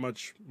however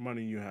much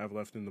money you have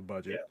left in the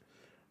budget,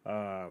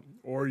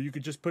 or you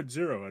could just put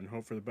 0 and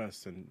hope for the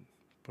best and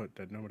put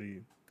that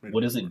nobody. made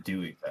What does before. it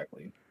do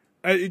exactly?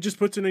 It just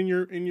puts it in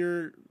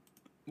your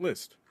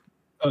list.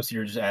 Oh, so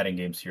you're just adding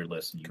games to your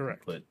list, and you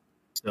Correct. can put.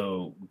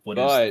 So what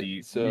But,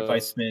 is if I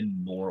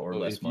spend more or so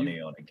less if you- money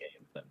on a game?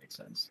 If that makes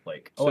sense.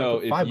 Like, I So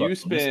put if $5 you on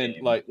this spend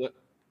game. like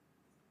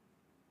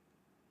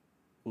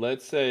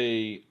let's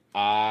say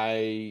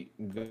I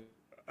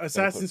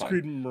Assassin's fine.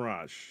 Creed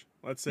Mirage.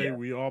 Let's say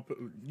Yeah.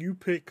 you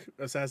pick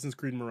Assassin's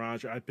Creed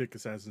Mirage, I pick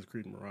Assassin's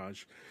Creed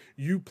Mirage.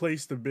 You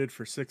placed a bid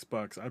for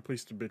 $6, I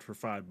placed a bid for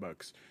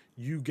 $5.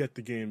 You get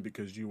the game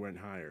because you went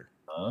higher.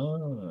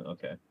 Oh,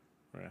 okay.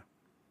 Yeah.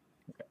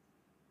 Okay.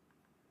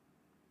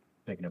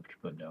 Picking up what you're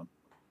putting down.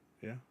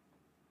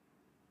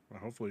 Well,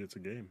 hopefully it's a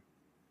game.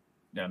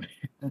 Yeah, I mean,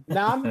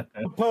 Now I'm gonna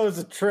propose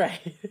a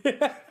trade.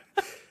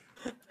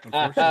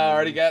 I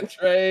already got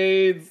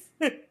trades.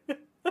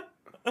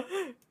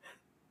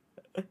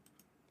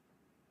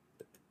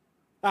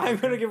 I'm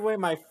gonna give away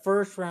my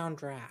first round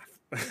draft.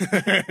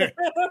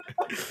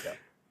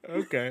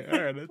 Okay,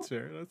 all right, that's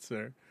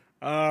fair.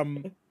 All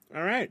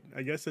right,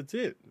 I guess that's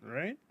it,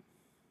 right?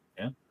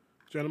 Yeah.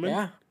 Gentlemen,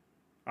 Yeah.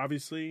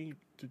 obviously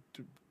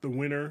the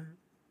winner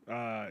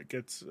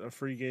gets a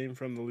free game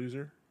from the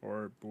loser,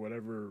 or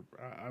whatever.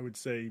 I would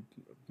say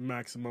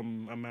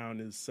maximum amount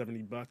is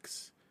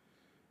 $70.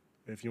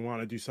 If you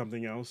want to do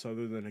something else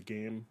other than a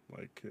game,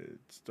 like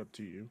it's up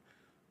to you.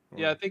 Or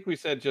Yeah, I think we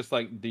said just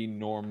like the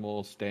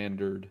normal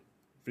standard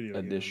video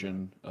game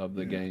edition of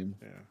the Yeah. game.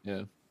 Yeah.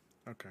 Yeah.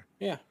 Okay.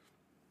 Yeah.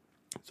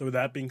 So with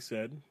that being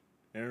said,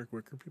 Eric,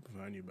 where can people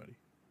find you, buddy?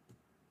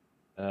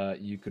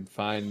 You can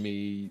find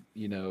me,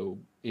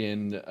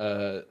 in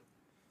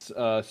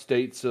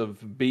states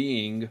of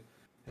being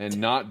and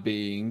not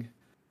being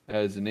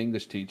as an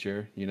English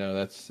teacher.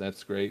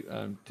 That's great.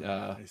 I'm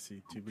I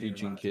see. To be or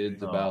teaching not to kids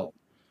be. about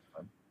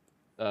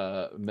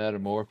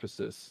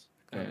metamorphosis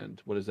Okay.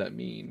 and what does that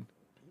mean?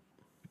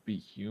 Be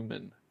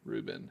human,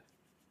 Ruben.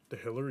 The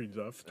Hillary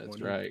Duff. That's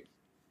right.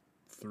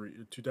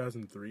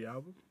 2003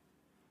 album,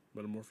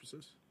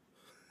 Metamorphosis.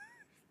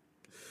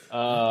 I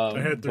I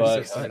had three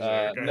sisters.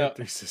 Eric. I had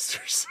 3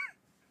 sisters.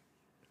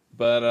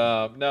 But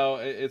no,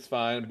 it's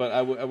fine. But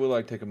I would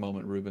like to take a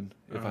moment, Ruben,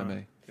 if I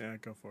may. Yeah,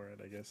 go for it.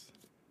 I guess.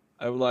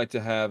 I would like to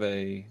have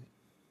a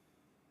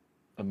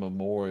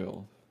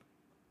memorial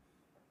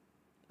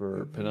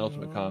for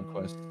Penultimate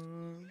Conquest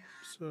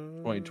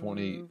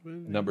 2020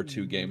 number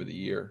 2 game of the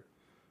year.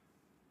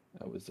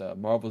 That was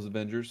Marvel's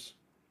Avengers.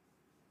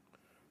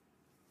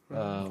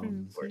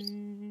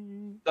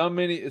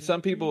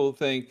 Some people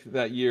think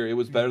that year it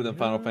was better than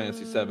Final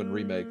Fantasy VII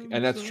Remake,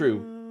 and that's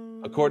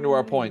true. According to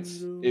our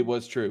points, it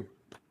was true.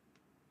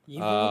 You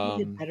really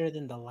did Um, better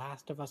than The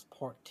Last of Us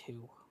Part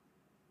 2.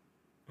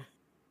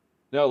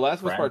 No, Last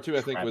of Us Crap, Part 2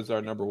 I think crap. was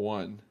our number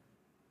 1.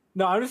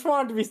 No, I just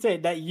wanted to be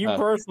saying that you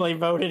personally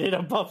voted it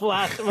above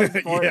Last of Us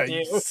Part yeah, 2.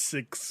 you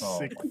sick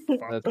fuck.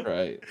 That's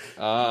right.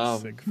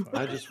 Sick fuck.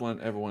 I just want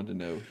everyone to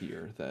know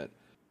here that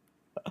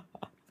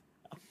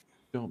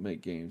don't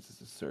make games as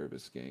a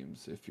service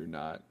games if you're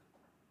not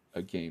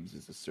a games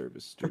as a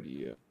service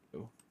studio.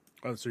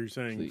 Oh, so you're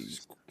saying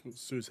Please.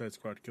 Suicide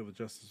Squad Kill the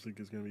Justice League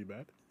is going to be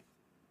bad?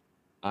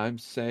 I'm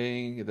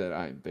saying that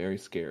I'm very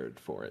scared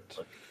for it.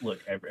 look,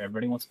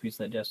 everybody wants a piece of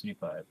that Destiny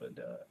 5, but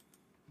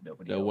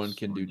nobody. No else one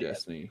can do really has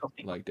Destiny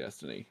something. like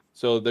Destiny.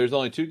 So there's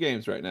only 2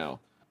 games right now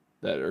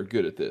that are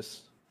good at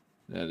this.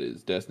 That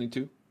is Destiny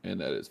 2 and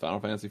that is Final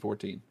Fantasy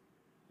 14.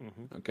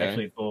 Mm-hmm. Okay.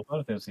 Actually, well,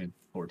 Final Fantasy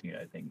 14,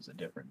 I think, is a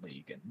different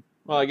league. And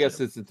Well, I guess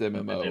it's MMO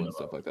and MMO.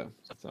 stuff like that.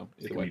 So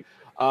It's either gonna way.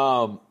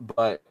 be-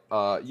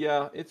 But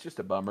yeah, it's just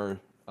a bummer.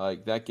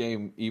 Like that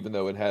game, even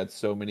though it had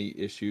so many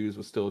issues,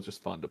 was still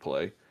just fun to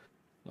play.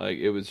 Like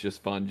it was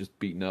just fun, just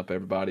beating up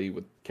everybody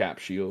with Cap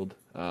Shield.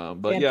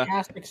 But yeah,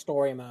 Fantastic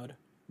story mode.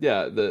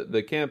 yeah,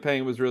 the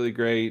campaign was really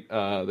great.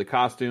 The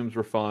costumes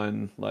were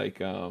fun. Like,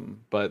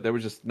 but there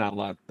was just not a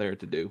lot there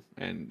to do.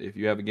 And if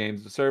you have a games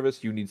as a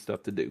service, you need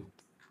stuff to do.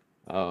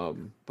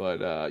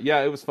 But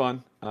yeah, it was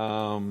fun.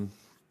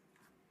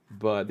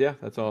 But yeah,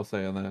 that's all I'll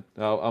say on that.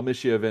 I'll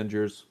miss you,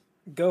 Avengers.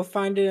 Go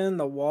find it in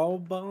the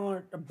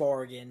Walmart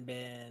bargain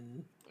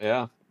bin.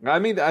 Yeah. I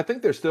mean, I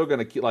think they're still going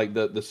to keep like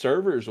the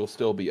servers will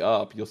still be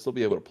up. You'll still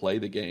be able to play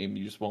the game.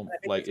 You just won't I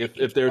think like it's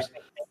if there's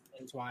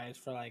wise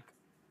for like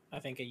I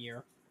think a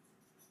year.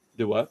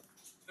 do what?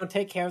 They'll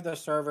take care of the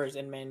servers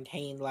and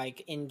maintain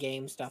like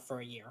in-game stuff for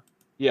a year.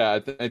 Yeah, I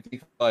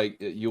think like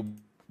you'll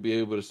be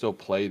able to still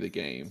play the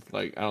game.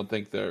 Like I don't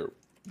think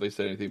they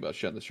said anything about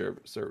shutting the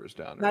servers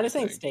down. Not just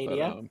saying anything,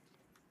 Stadia.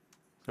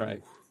 But,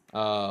 right.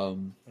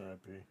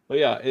 R.I.P. But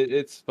yeah,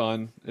 it's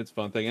fun. It's a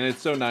fun thing, and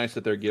it's so nice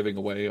that they're giving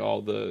away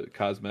all the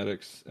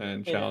cosmetics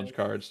and challenge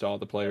cards to all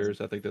the players.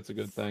 I think that's a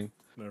good thing.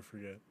 Never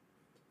forget.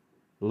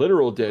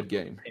 Literal dead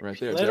game right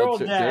there. Literal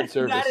dead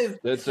service. That is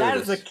dead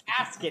service. the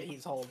casket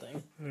he's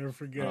holding. Never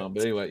forget.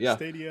 But anyway, yeah,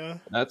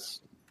 Stadia. that's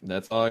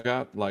all I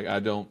got. Like I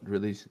don't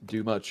really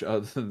do much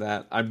other than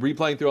that. I'm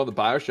replaying through all the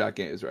BioShock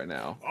games right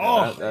now.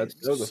 Oh, that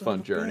was a son fun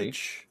of a journey.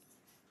 bitch.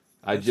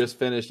 I just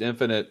finished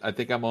Infinite. I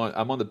think I'm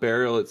on the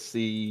Burial at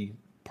Sea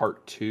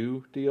Part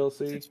 2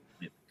 DLC. It's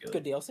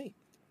Good DLC.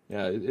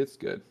 Yeah, it's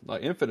good.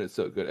 Like Infinite's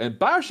so good. And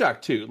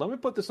BioShock 2, let me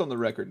put this on the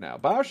record now.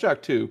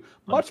 BioShock 2,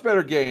 much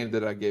better game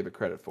than I gave it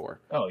credit for.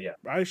 Oh yeah,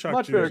 BioShock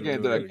Much 2 better is a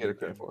game really, than I really gave it good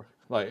credit game. for.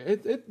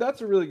 Like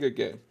that's a really good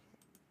game.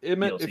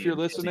 Emmett, DLC if you're is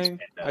listening,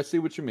 fantastic. I see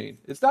what you mean.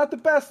 It's not the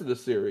best of the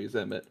series,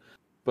 Emmett,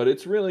 but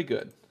it's really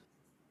good.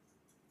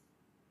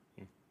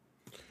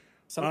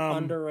 Some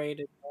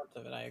underrated parts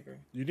of it, I agree.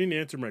 You didn't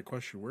answer my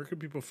question. Where can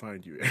people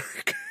find you,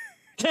 Eric?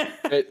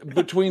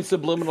 Between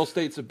subliminal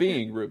states of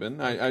being,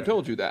 Ruben. I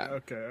told you that.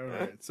 Okay, all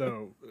right.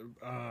 So,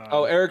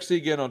 Eric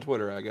Segan on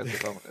Twitter, I guess,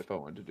 if I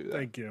wanted to do that.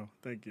 thank you.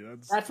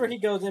 That's where he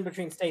goes in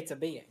between states of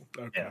being.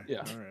 Okay, Yeah.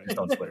 all right. just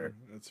on Twitter.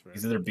 That's fair.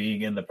 He's either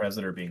being in the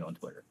present or being on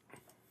Twitter.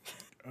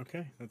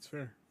 Okay, that's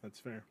fair.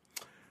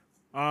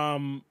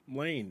 Lane,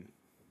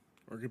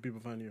 where can people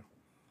find you?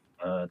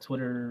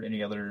 Twitter,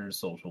 any other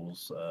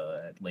socials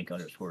at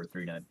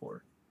link_394.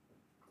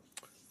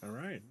 All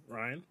right,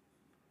 Ryan.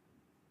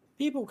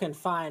 People can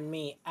find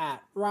me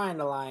at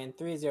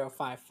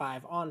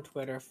RyanAlion3055 on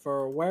Twitter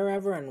for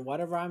wherever and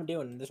whatever I'm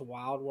doing in this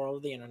wild world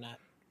of the internet.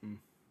 And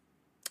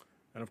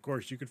of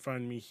course, you can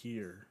find me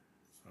here.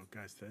 Oh,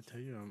 guys, did I tell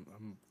you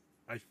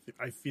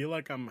I feel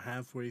like I'm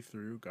halfway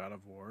through God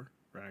of War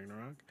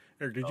Ragnarok.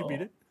 Eric, did you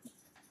beat it?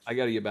 I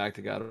got to get back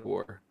to God of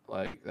War.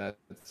 Like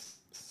that's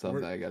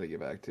something I got to get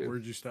back to.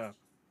 Where'd you stop?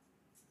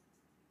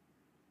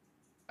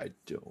 I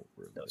don't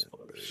remember. No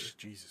spoilers.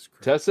 Jesus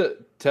Christ.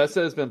 Tessa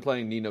has been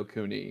playing Ni no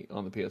Kuni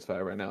on the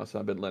PS5 right now, so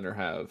I've been letting her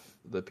have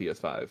the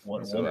PS5.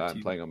 One so or I'm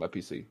two? playing on my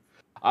PC.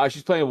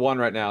 She's playing 1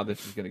 right now, then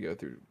she's going to go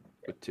through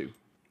with 2.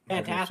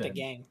 Fantastic 100%.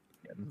 game.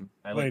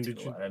 I Lane, like did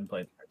to. you- I haven't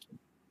played the first one.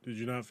 Did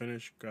you not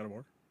finish God of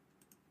War?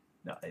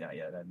 No, not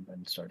yet.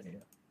 I'm starting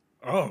it.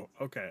 Oh,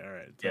 okay, all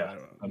right. So Yeah,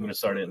 I'm no gonna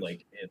start it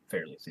spoilers.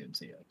 fairly soon.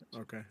 So yeah,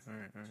 Okay, all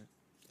right.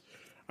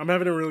 I'm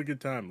having a really good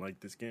time. Like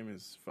this game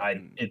is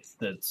fucking. it's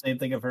the same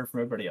thing I've heard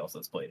from everybody else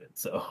that's played it.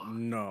 So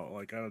No,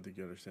 like I don't think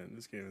you understand.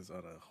 This game is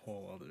on a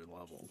whole other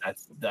level.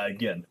 that's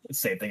again the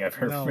same thing I've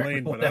heard No, from Lane,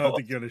 everyone but I don't else.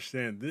 think you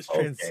understand. This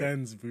Okay.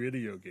 transcends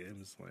video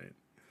games, Lane.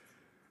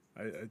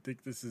 I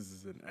think this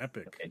is an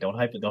epic. Okay, don't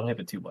hype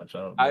it too much.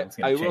 I don't. I it's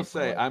gonna will change say,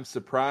 my life. I'm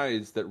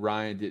surprised that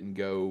Ryan didn't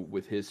go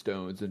with his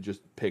stones and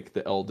just pick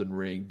the Elden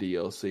Ring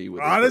DLC.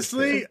 With his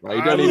Honestly, first pick. Like,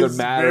 it I doesn't even was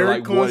matter very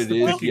like close what it to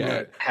is picking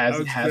yet. it. I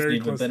was hasn't very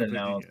even close to been picking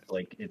announced. it.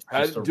 Like it's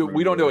just a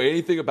We don't know rumor.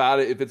 anything about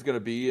it, if it's going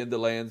to be in the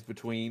lands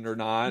between or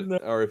not, No.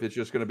 or if it's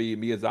just going to be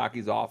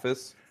Miyazaki's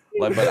office.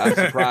 Like, but I'm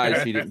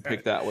surprised he didn't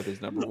pick that with his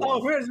number Oh,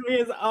 one. if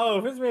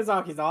it's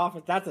Miyazaki's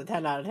office, that's a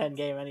 10 out of 10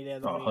 game any day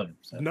of the Oh, week.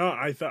 100%. No,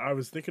 I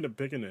was thinking of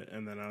picking it,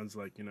 and then I was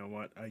like, you know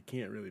what? I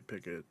can't really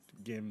pick a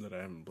game that I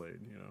haven't played.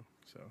 You know,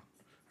 so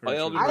Play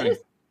Elden I Ring.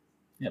 just-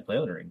 Yeah, play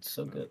Elden Ring. It's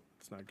so good.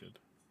 It's not good.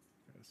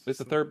 It's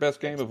the third best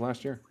game of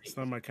last year. It's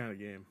not my kind of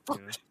game.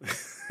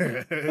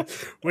 You know?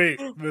 Wait,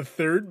 the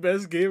third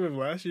best game of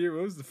last year?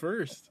 What was the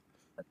first?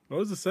 What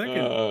was the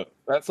second?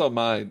 That's on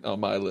my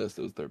list.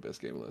 It was third best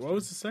game of last What year.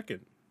 was the second?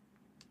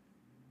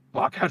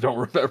 Fuck, I don't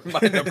remember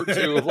my number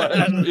 2 of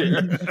last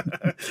year.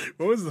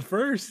 What was the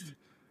first?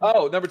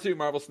 Oh, number 2,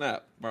 Marvel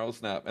Snap. And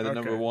then Okay.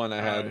 number 1, I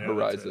had yeah,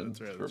 Horizon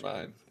that's right, for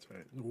mine. That's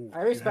right. Ooh,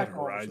 I respect you had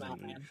Marvel Horizon. Snap,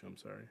 man. Leash, I'm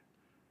sorry.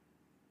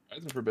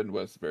 Horizon Forbidden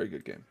West is a very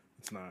good game.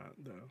 It's not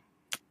though.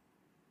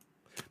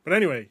 But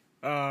anyway,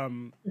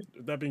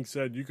 that being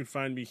said, you can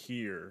find me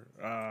here.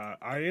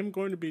 I am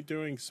going to be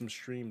doing some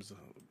streams.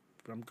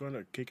 I'm going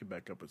to kick it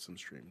back up with some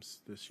streams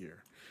this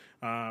year.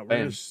 We're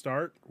going to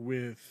start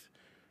with,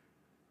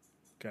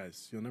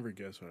 guys. You'll never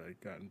guess what I've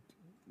gotten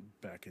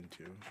back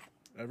into.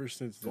 Ever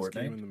since this Fortnite?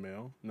 game in the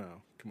mail. No,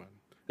 come on.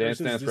 Dance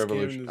Ever since Dance this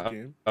Revolution.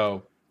 game.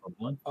 Oh,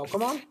 One. Oh,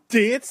 come on.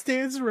 Dance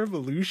Dance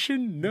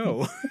Revolution?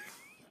 No.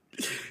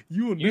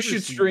 You will you never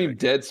should see stream that.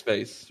 Dead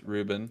Space,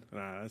 Ruben.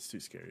 Nah, that's too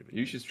scary. of a You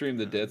game. should stream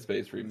the Dead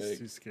Space It's remake.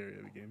 too scary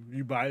of a game.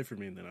 You buy it for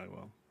me, and then I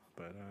will.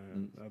 But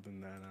other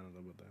than that, I don't know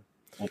about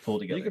that. We'll pull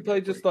together. You could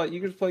play just like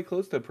you could play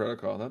Callisto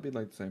Protocol. That'd be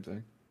like the same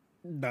thing.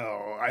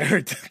 No, I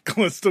heard that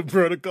Callisto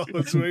Protocol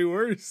is way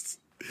worse.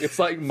 It's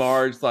like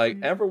Marge, like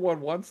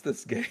everyone wants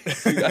this game.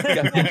 You got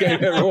the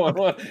game everyone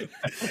wants.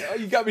 Oh,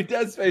 you got me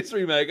Dead Space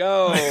remake.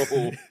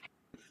 Oh,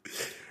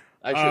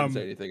 I shouldn't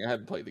say anything. I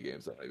haven't played the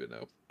games. So I don't even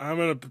know.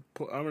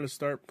 I'm gonna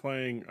start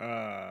playing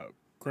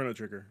Chrono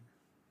Trigger.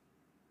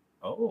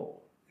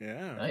 Oh,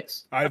 Yeah,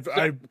 nice. I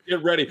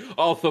Get ready.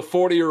 All the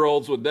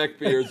 40-year-olds with neck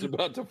beards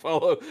about to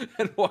follow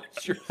and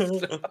watch your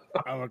stuff.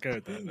 I'm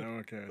okay with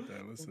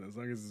that. Listen, as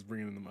long as it's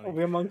bringing in the money.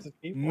 We're amongst the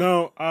people.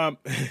 No, I'm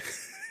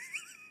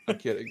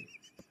kidding.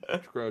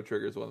 Chrono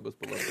Trigger is one of the most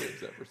beloved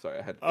games ever. Sorry,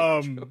 I had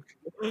to make a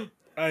joke.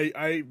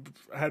 I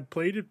had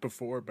played it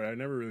before, but I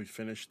never really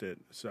finished it.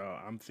 So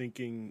I'm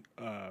thinking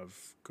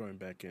of going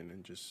back in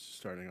and just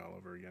starting all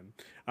over again.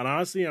 And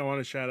honestly, I want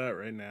to shout out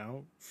right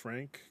now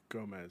Frank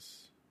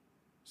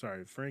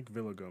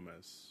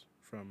Villagomez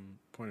from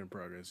Point in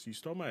Progress. You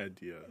stole my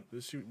idea.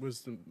 This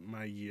was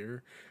my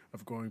year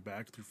of going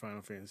back through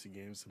Final Fantasy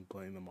games and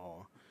playing them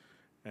all.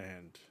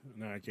 And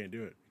now I can't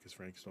do it because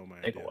Frank stole my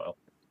Take a idea. while.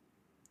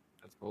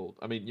 That's bold.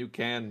 I mean, you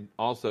can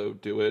also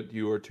do it.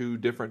 You are two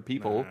different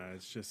people. Nah,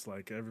 it's just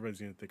like everybody's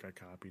going to think I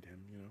copied him,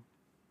 you know?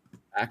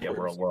 Backwards. Yeah,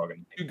 we're all gonna.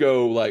 You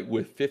go like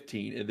with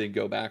 15 and then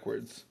go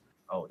backwards.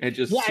 Oh, And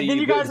just Yeah, see then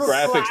the you guys will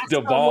graphics flash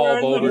devolve somewhere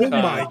in over the Oh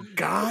middle. time. my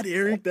God,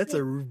 Eric, that's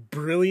a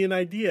brilliant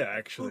idea,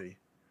 actually.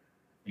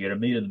 you gotta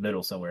meet in the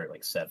middle somewhere at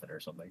like 7 or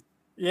something.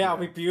 Yeah,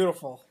 it'll be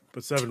beautiful.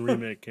 But 7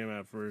 Remake came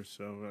out first,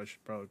 so I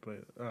should probably play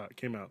it. It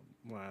came out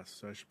last,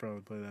 so I should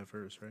probably play that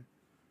first, right?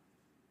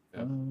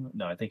 Yeah.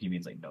 No, I think he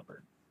means like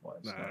numbered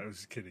ones. Nah, I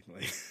was kidding.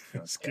 Like, I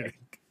was Okay.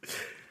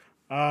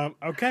 kidding.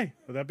 Okay,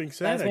 with that being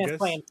said, That's I me guess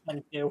playing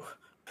 10 too.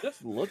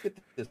 Just look at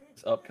this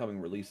upcoming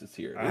releases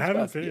here. I It's haven't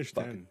about to get finished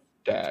fucking 10.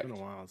 stacked. It's been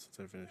a while since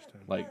I finished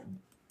 10. Like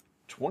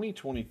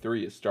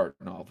 2023 is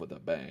starting off with a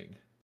bang.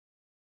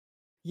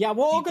 Yeah,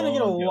 we're all Keep going to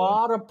get a on going.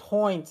 lot of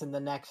points in the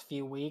next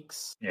few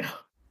weeks. Yeah.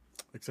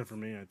 Except for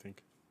me, I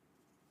think.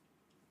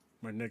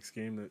 My next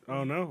game that...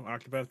 Oh, no.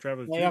 Octopath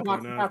Traveler 2 Yeah, you have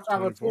coming Octopath out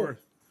Traveler 2. 24th.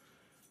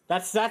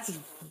 That's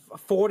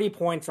 40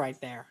 points right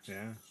there.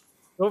 Yeah.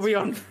 It'll be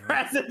fucking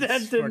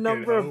unprecedented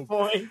number of hope.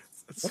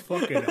 points. That's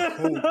fucking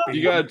hope.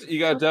 You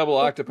got double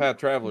Octopath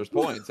Traveler's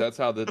points. That's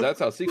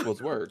how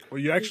sequels work. Well,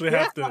 you actually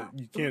have to...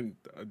 You can't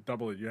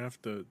double it. You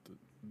have to...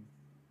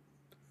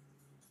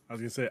 I was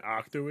going to say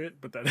octo it,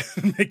 but that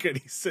doesn't make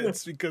any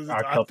sense because it's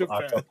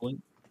Octopath. Octoplink.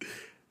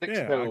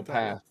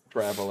 Octopath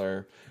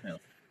Traveler.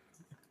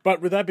 But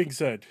with that being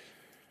said,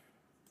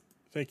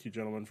 thank you,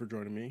 gentlemen, for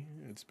joining me.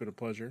 It's been a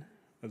pleasure,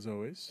 as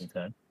always.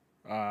 Okay.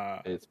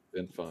 It's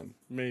been fun.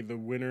 May the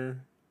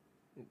winner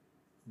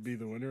be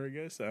the winner, I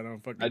guess. I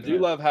don't fucking I know. do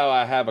love how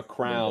I have a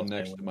crown Yeah,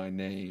 next to my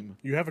name.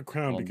 You have a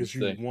crown on because the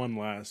you thing. won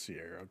last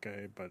year,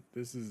 okay? But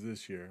this is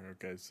this year,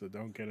 okay? So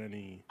don't get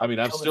any... I mean,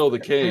 I'm still the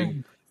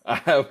king. I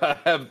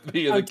have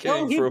being the Until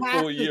king he for a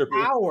passes full year.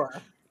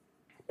 Hour.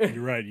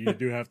 You're right. You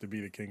do have to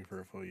be the king for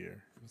a full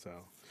year. So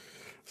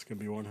it's going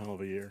to be one hell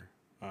of a year.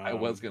 I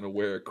was gonna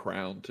wear a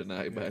crown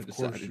tonight, but I Of course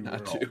decided you not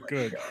were. to.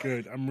 Good,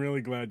 good. I'm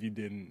really glad you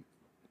didn't.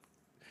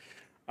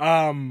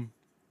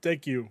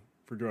 Thank you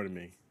for joining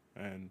me,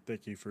 and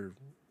thank you for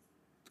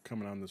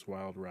coming on this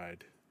wild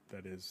ride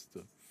that is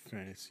the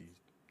fantasy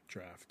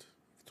draft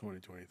of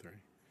 2023.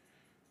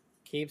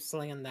 Keep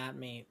slinging that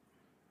meat.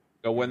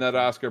 Go win that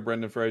Oscar,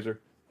 Brendan Fraser.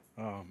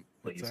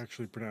 It's Please.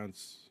 actually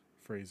pronounced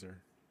Fraser.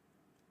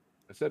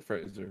 I said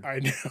Fraser. I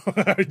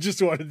know. I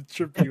just wanted to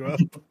trip you up.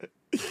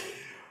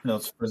 No,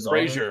 it's Fraser.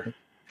 Fraser.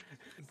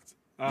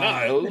 Uh,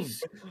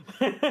 Niles.